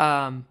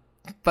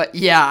 But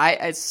yeah,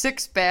 I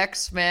 6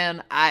 backs,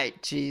 man. I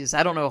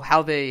don't know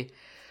how they.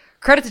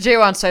 Credit to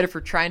Jaywan Sider for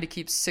trying to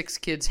keep 6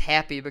 kids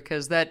happy,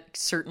 because that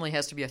certainly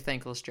has to be a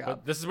thankless job.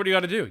 But this is what you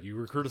got to do. You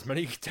recruit as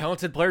many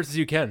talented players as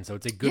you can, so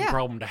it's a good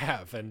problem to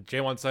have. And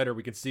Jaywan Sider,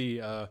 we can see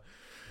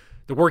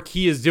the work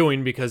he is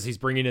doing, because he's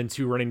bringing in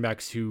 2 running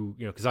backs who,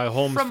 you know, Keziah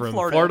Holmes from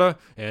Florida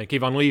and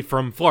Kayvon Lee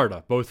from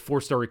Florida, both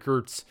 4-star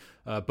recruits,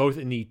 both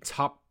in the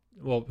top.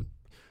 Well,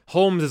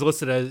 Holmes is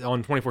listed as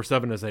on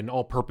 24/7 as an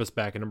all-purpose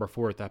back at number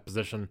 4 at that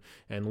position,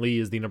 and Lee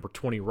is the number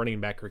 20 running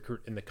back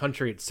recruit in the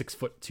country at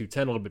 6'2",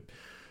 210, a little bit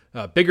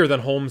bigger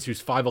than Holmes,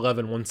 who's 5'11",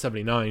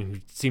 179, who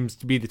seems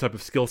to be the type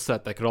of skill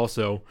set that could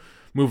also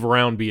move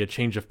around, be a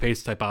change of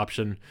pace type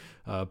option.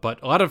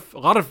 But a lot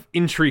of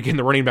intrigue in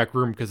the running back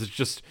room, because it's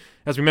just,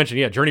 as we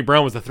mentioned, Journey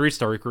Brown was the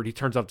 3-star recruit. He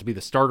turns out to be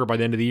the starter by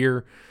the end of the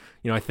year.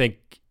 You know, I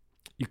think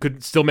you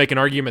could still make an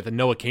argument that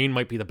Noah Cain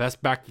might be the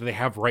best back that they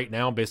have right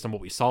now based on what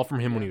we saw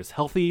from him when he was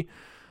healthy.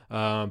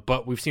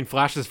 But we've seen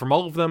flashes from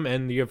all of them,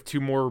 and you have 2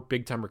 more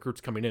big-time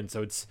recruits coming in.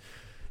 So it's,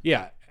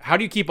 how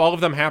do you keep all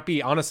of them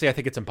happy? Honestly, I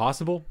think it's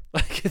impossible.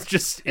 Like,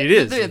 it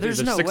is.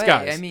 There's no 6 way.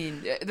 guys. I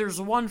mean, there's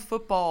one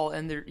football,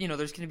 and there's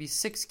going to be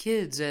 6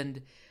 kids,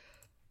 and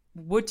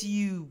what do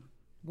you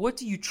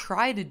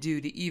try to do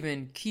to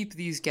even keep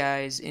these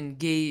guys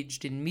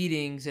engaged in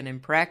meetings and in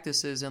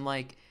practices, and,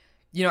 like,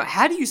 you know,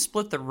 how do you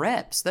split the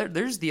reps?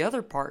 There's the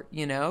other part.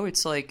 You know,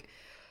 it's like,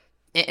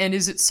 and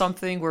is it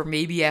something where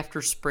maybe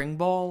after spring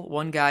ball,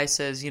 one guy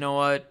says, you know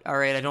what, all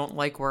right, I don't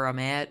like where I'm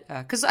at,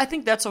 because I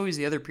think that's always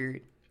the other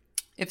period.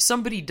 If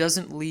somebody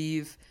doesn't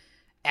leave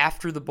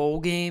after the bowl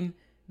game,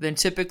 then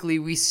typically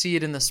we see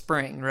it in the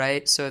spring,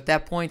 right? So at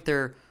that point,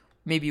 they're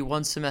maybe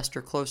one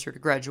semester closer to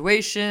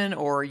graduation,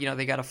 or, you know,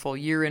 they got a full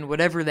year in,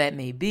 whatever that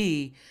may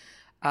be.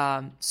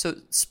 So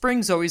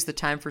spring's always the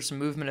time for some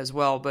movement as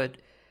well. But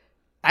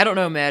I don't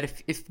know,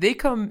 Matt, if they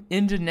come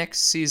into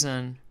next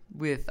season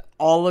with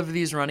all of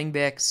these running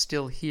backs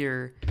still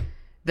here,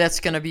 that's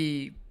going to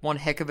be one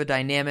heck of a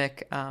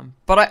dynamic.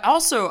 But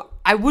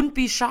I wouldn't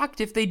be shocked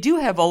if they do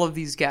have all of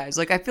these guys.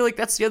 Like, I feel like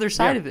that's the other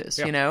side of this,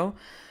 you know?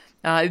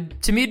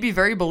 To me, it'd be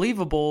very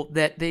believable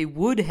that they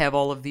would have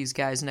all of these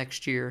guys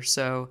next year.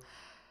 So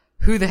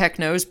who the heck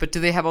knows? But do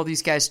they have all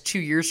these guys 2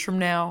 years from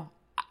now?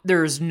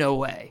 There is no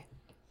way.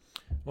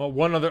 Well,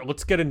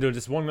 let's get into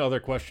just one other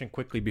question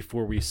quickly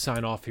before we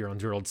sign off here on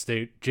Gerald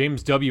State.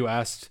 James W.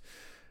 asked,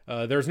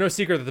 there's no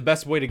secret that the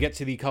best way to get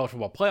to the college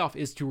football playoff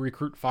is to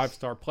recruit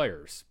 5-star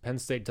players. Penn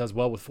State does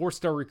well with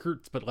 4-star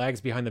recruits, but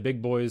lags behind the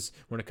big boys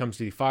when it comes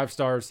to the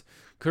 5-stars.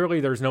 Clearly,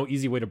 there's no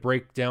easy way to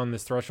break down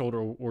this threshold,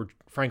 or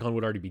Franklin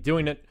would already be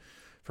doing it.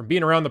 From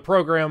being around the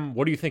program,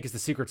 what do you think is the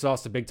secret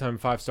sauce to big-time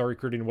 5-star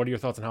recruiting? What are your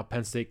thoughts on how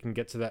Penn State can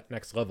get to that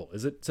next level?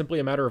 Is it simply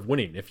a matter of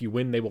winning? If you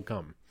win, they will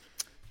come.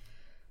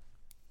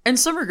 In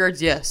some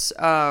regards, yes.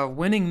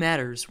 Winning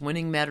matters.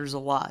 Winning matters a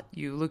lot.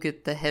 You look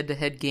at the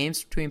head-to-head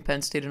games between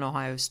Penn State and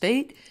Ohio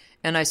State,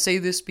 and I say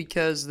this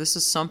because this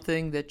is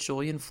something that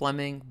Julian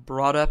Fleming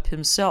brought up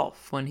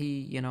himself when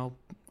he, you know,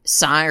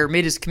 signed or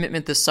made his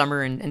commitment this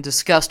summer and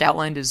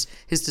outlined his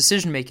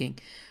decision-making.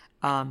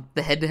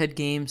 The head-to-head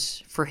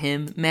games for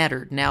him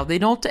mattered. Now, they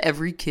don't to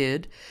every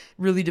kid. It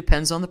really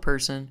depends on the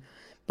person.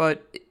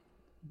 But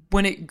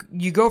when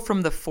you go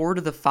from the 4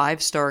 to the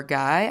 5-star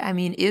guy, I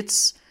mean,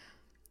 it's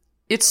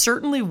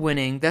certainly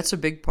winning. That's a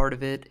big part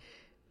of it.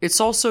 It's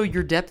also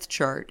your depth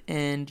chart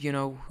and, you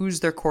know,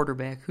 who's their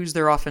quarterback, who's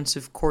their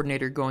offensive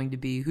coordinator going to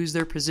be, who's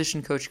their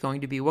position coach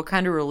going to be, what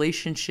kind of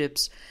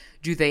relationships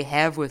do they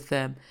have with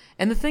them.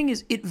 And the thing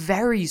is, it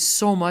varies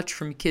so much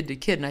from kid to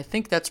kid, and I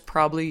think that's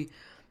probably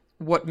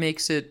what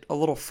makes it a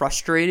little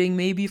frustrating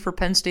maybe for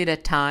Penn State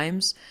at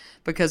times,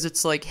 because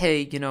it's like,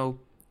 hey, you know,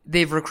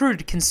 they've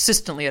recruited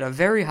consistently at a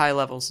very high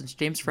level since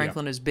James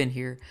Franklin has been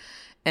here.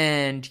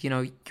 And, you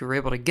know, you're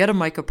able to get a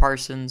Micah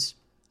Parsons,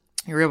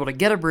 you're able to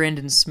get a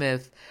Brandon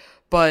Smith,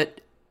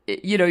 but,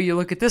 you know, you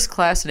look at this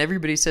class and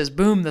everybody says,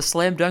 boom, the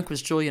slam dunk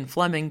was Julian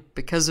Fleming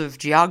because of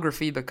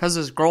geography, because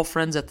of his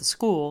girlfriends at the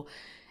school,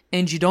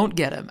 and you don't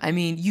get him. I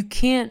mean, you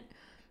can't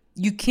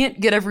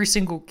get every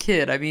single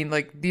kid. I mean,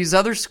 like, these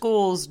other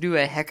schools do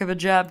a heck of a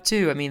job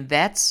too. I mean,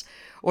 that's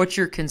what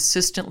you're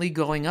consistently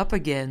going up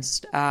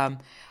against.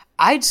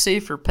 I'd say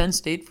for Penn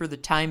State for the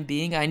time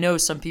being, I know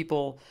some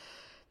people,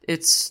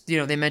 it's, you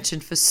know, they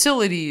mentioned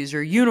facilities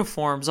or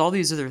uniforms, all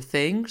these other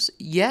things.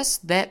 Yes,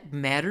 that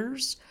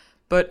matters,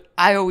 but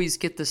I always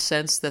get the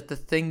sense that the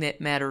thing that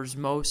matters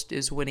most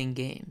is winning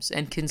games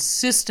and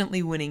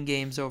consistently winning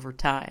games over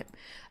time.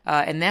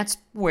 And that's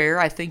where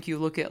I think you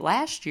look at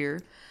last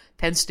year,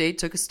 Penn State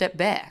took a step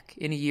back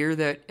in a year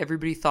that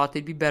everybody thought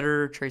they'd be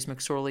better. Trace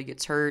McSorley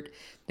gets hurt.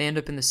 They end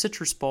up in the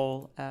Citrus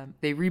Bowl.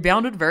 They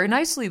rebounded very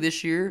nicely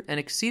this year and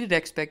exceeded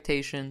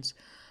expectations.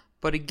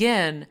 But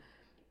again,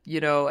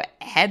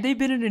 Had they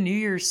been in a New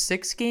Year's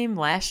Six game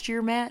last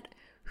year, Matt,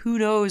 who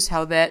knows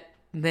how that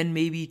then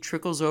maybe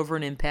trickles over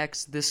and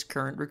impacts this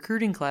current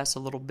recruiting class a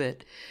little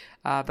bit.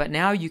 But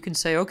now you can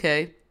say,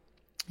 okay,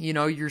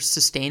 you're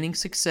sustaining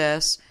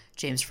success.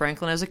 James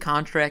Franklin has a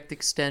contract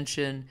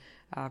extension.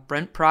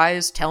 Brent Pry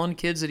is telling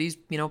kids that he's,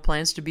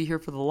 plans to be here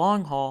for the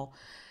long haul.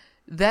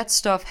 That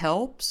stuff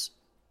helps.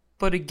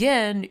 But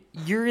again,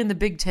 you're in the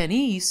Big Ten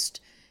East,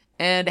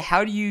 and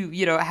how do you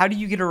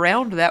get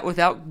around that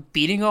without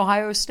beating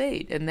Ohio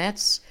State? And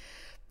that's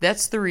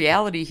the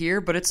reality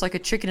here, but it's like a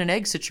chicken and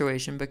egg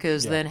situation,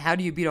 because then how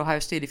do you beat Ohio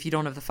State if you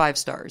don't have the 5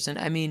 stars? And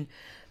I mean,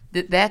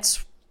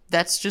 that's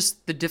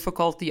just the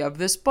difficulty of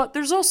this. But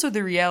there's also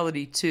the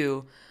reality,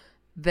 too,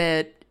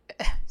 that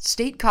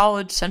State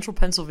College, Central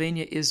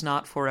Pennsylvania is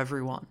not for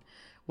everyone.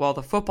 While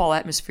the football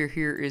atmosphere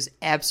here is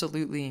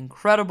absolutely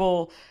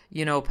incredible,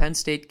 Penn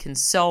State can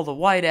sell the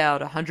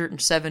whiteout,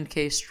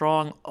 107K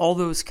strong, all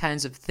those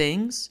kinds of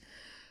things.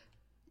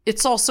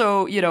 It's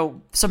also,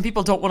 some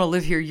people don't want to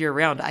live here year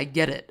round. I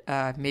get it.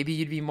 Maybe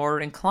you'd be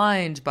more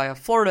inclined by a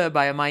Florida,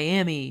 by a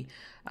Miami,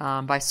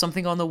 by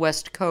something on the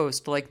West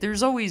Coast. Like,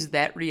 there's always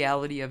that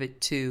reality of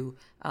it too.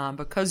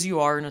 Because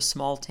you are in a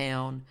small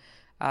town,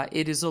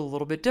 it is a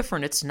little bit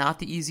different. It's not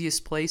the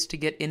easiest place to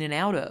get in and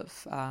out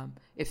of.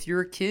 If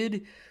you're a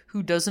kid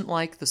who doesn't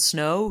like the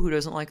snow, who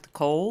doesn't like the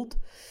cold,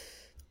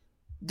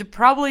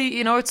 probably,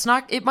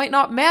 it might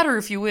not matter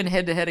if you win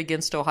head-to-head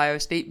against Ohio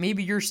State.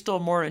 Maybe you're still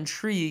more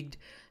intrigued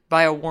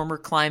by a warmer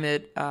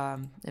climate,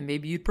 and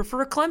maybe you'd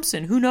prefer a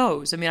Clemson. Who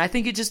knows? I mean, I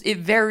think it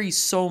varies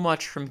so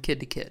much from kid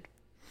to kid.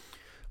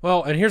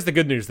 Well, and here's the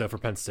good news, though, for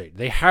Penn State.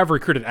 They have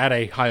recruited at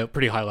a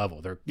pretty high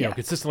level. They're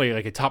consistently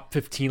like a top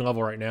 15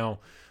 level right now.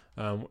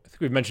 I think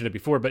we've mentioned it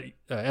before, but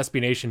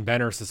SB Nation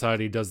Banner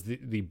Society does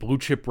the blue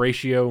chip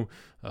ratio.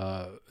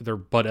 Their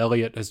Bud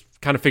Elliott has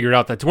kind of figured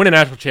out that to win a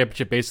national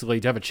championship, basically,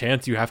 to have a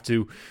chance, you have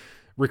to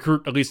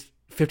recruit at least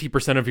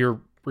 50% of your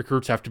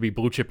recruits have to be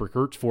blue chip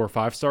recruits, 4 or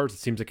 5 stars. It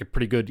seems like a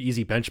pretty good,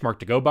 easy benchmark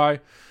to go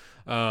by.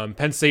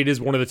 Penn State is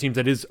one of the teams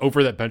that is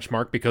over that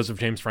benchmark because of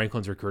James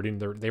Franklin's recruiting.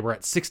 They were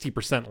at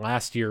 60%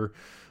 last year,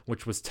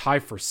 which was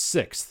tied for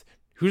 6th.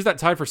 Who's that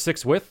tied for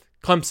 6th with?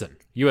 Clemson,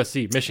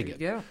 USC, Michigan.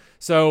 Yeah.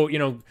 So,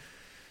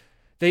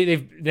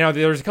 they've now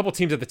there's a couple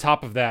teams at the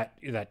top of that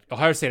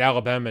Ohio State,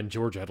 Alabama, and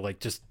Georgia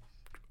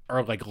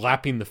are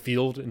lapping the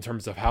field in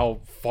terms of how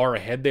far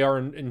ahead they are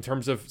in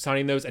terms of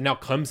signing those. And now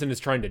Clemson is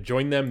trying to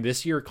join them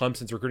this year.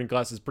 Clemson's recruiting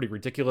class is pretty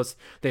ridiculous.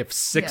 They have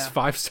 6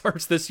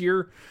 5-stars this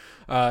year.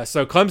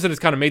 So Clemson has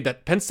kind of made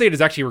that. Penn State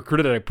has actually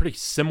recruited at a pretty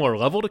similar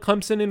level to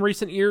Clemson in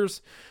recent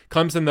years.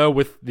 Clemson, though,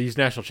 with these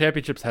national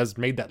championships, has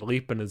made that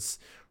leap and is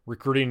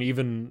recruiting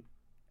even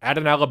at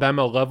an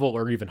Alabama level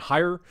or even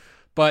higher.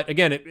 But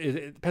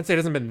again, Penn State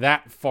hasn't been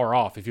that far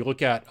off. If you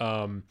look at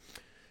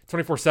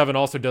 24/7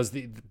 also does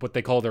what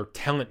they call their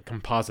talent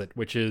composite,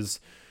 which is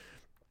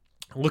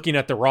looking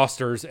at the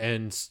rosters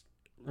and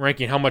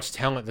ranking how much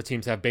talent the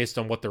teams have based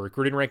on what their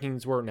recruiting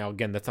rankings were. Now,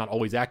 again, that's not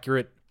always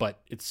accurate,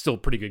 but it's still a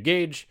pretty good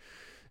gauge.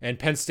 And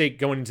Penn State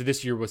going into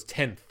this year was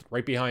 10th,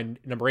 right behind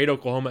number 8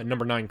 Oklahoma and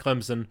number 9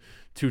 Clemson,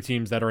 2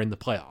 teams that are in the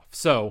playoff.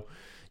 So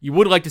you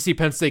would like to see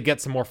Penn State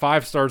get some more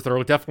 5-stars.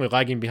 They're definitely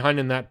lagging behind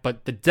in that,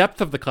 but the depth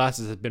of the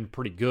classes has been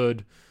pretty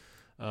good.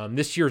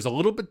 This year is a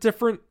little bit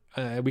different.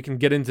 We can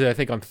get into, I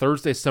think, on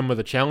Thursday, some of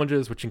the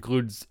challenges, which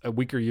includes a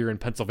weaker year in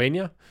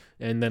Pennsylvania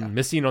and then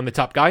missing on the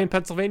top guy in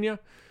Pennsylvania.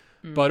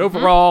 Mm-hmm. But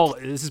overall,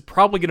 this is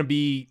probably going to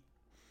be,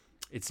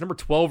 it's number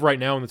 12 right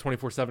now in the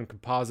 24/7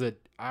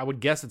 composite. I would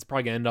guess it's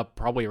probably going to end up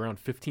probably around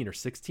 15 or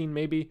 16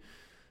 maybe.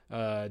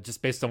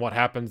 Just based on what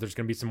happens, there's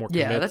going to be some more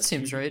commits. Yeah, that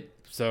seems right.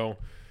 So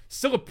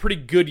still a pretty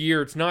good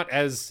year. It's not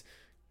as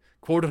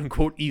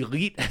quote-unquote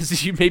elite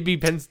as you maybe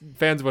Penn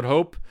fans would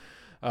hope,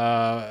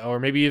 or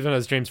maybe even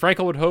as James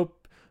Franklin would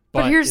hope.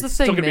 But here's the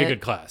thing, still going to be a Matt.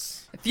 good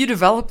class. If you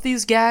develop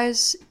these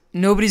guys,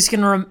 nobody's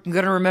going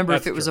to remember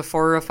if it was a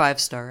 4 or a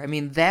 5-star. I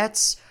mean,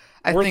 that's...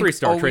 Or a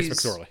 3-star, Trace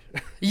McSorley.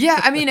 Yeah,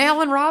 I mean,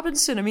 Allen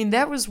Robinson. I mean,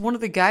 that was one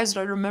of the guys that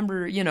I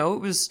remember, it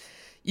was,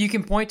 you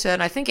can point to,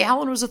 and I think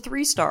Allen was a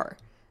 3-star.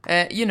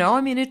 I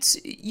mean,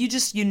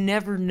 you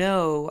never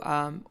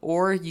know.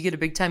 Or you get a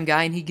big-time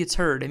guy and he gets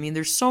hurt. I mean,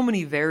 there's so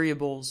many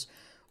variables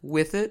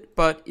with it.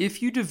 But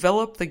if you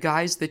develop the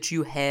guys that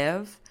you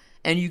have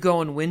and you go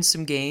and win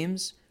some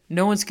games,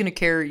 no one's going to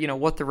care,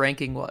 what the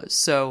ranking was.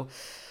 So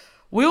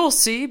we will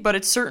see, but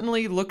it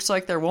certainly looks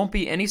like there won't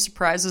be any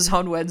surprises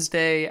on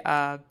Wednesday.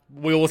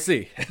 We will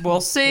see.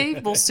 We'll see.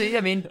 We'll see.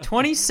 I mean,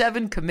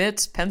 27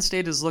 commits. Penn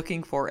State is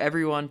looking for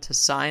everyone to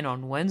sign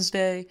on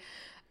Wednesday.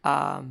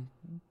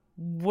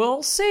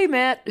 We'll see,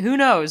 Matt. Who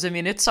knows? I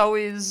mean, it's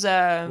always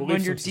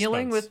when you're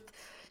dealing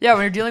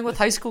with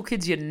high school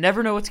kids, you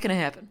never know what's going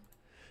to happen.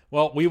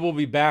 Well, we will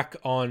be back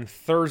on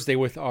Thursday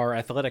with our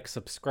athletic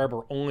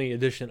subscriber-only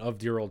edition of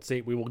Dear Old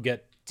State. We will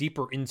get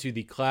deeper into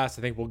the class.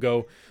 I think we'll go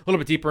a little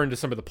bit deeper into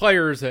some of the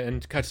players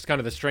and just kind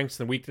of the strengths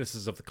and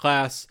weaknesses of the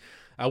class.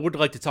 I would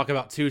like to talk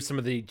about, too, some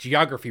of the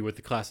geography with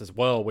the class as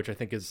well, which I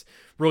think is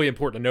really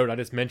important to note. I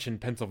just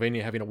mentioned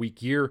Pennsylvania having a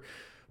weak year,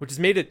 which has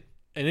made it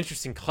an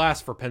interesting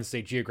class for Penn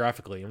State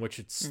geographically, in which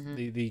it's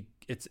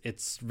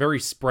it's very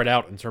spread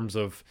out in terms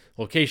of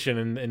location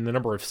and the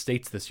number of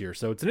states this year.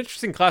 So it's an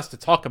interesting class to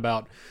talk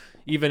about,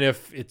 even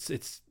if it's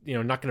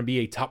not going to be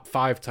a top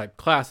 5 type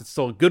class. It's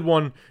still a good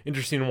one,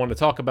 interesting one to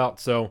talk about.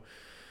 So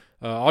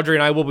Audrey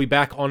and I will be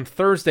back on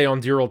Thursday on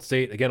Dear Old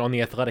State, again on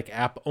the Athletic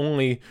app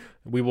only.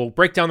 We will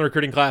break down the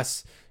recruiting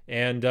class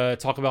and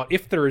talk about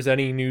if there is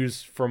any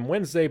news from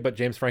Wednesday, but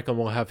James Franklin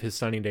will have his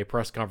signing day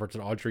press conference,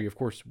 and Audrey, of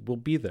course, will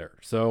be there.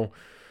 So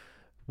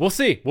we'll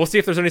see. We'll see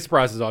if there's any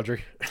surprises,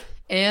 Audrey.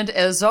 And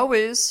as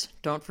always,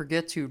 don't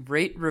forget to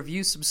rate,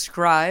 review,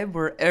 subscribe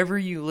wherever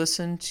you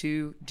listen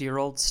to Dear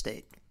Old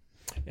State.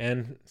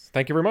 And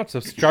thank you very much. So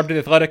subscribe to The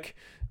Athletic.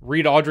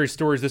 Read Audrey's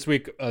stories this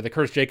week. The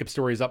Curtis Jacobs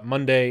story is up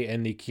Monday,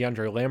 and the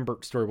Keandre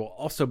Lambert story will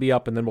also be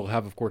up. And then we'll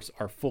have, of course,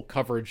 our full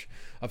coverage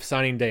of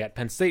signing day at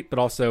Penn State, but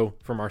also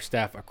from our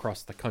staff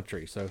across the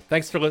country. So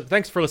thanks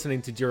for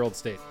listening to Dear Old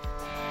State.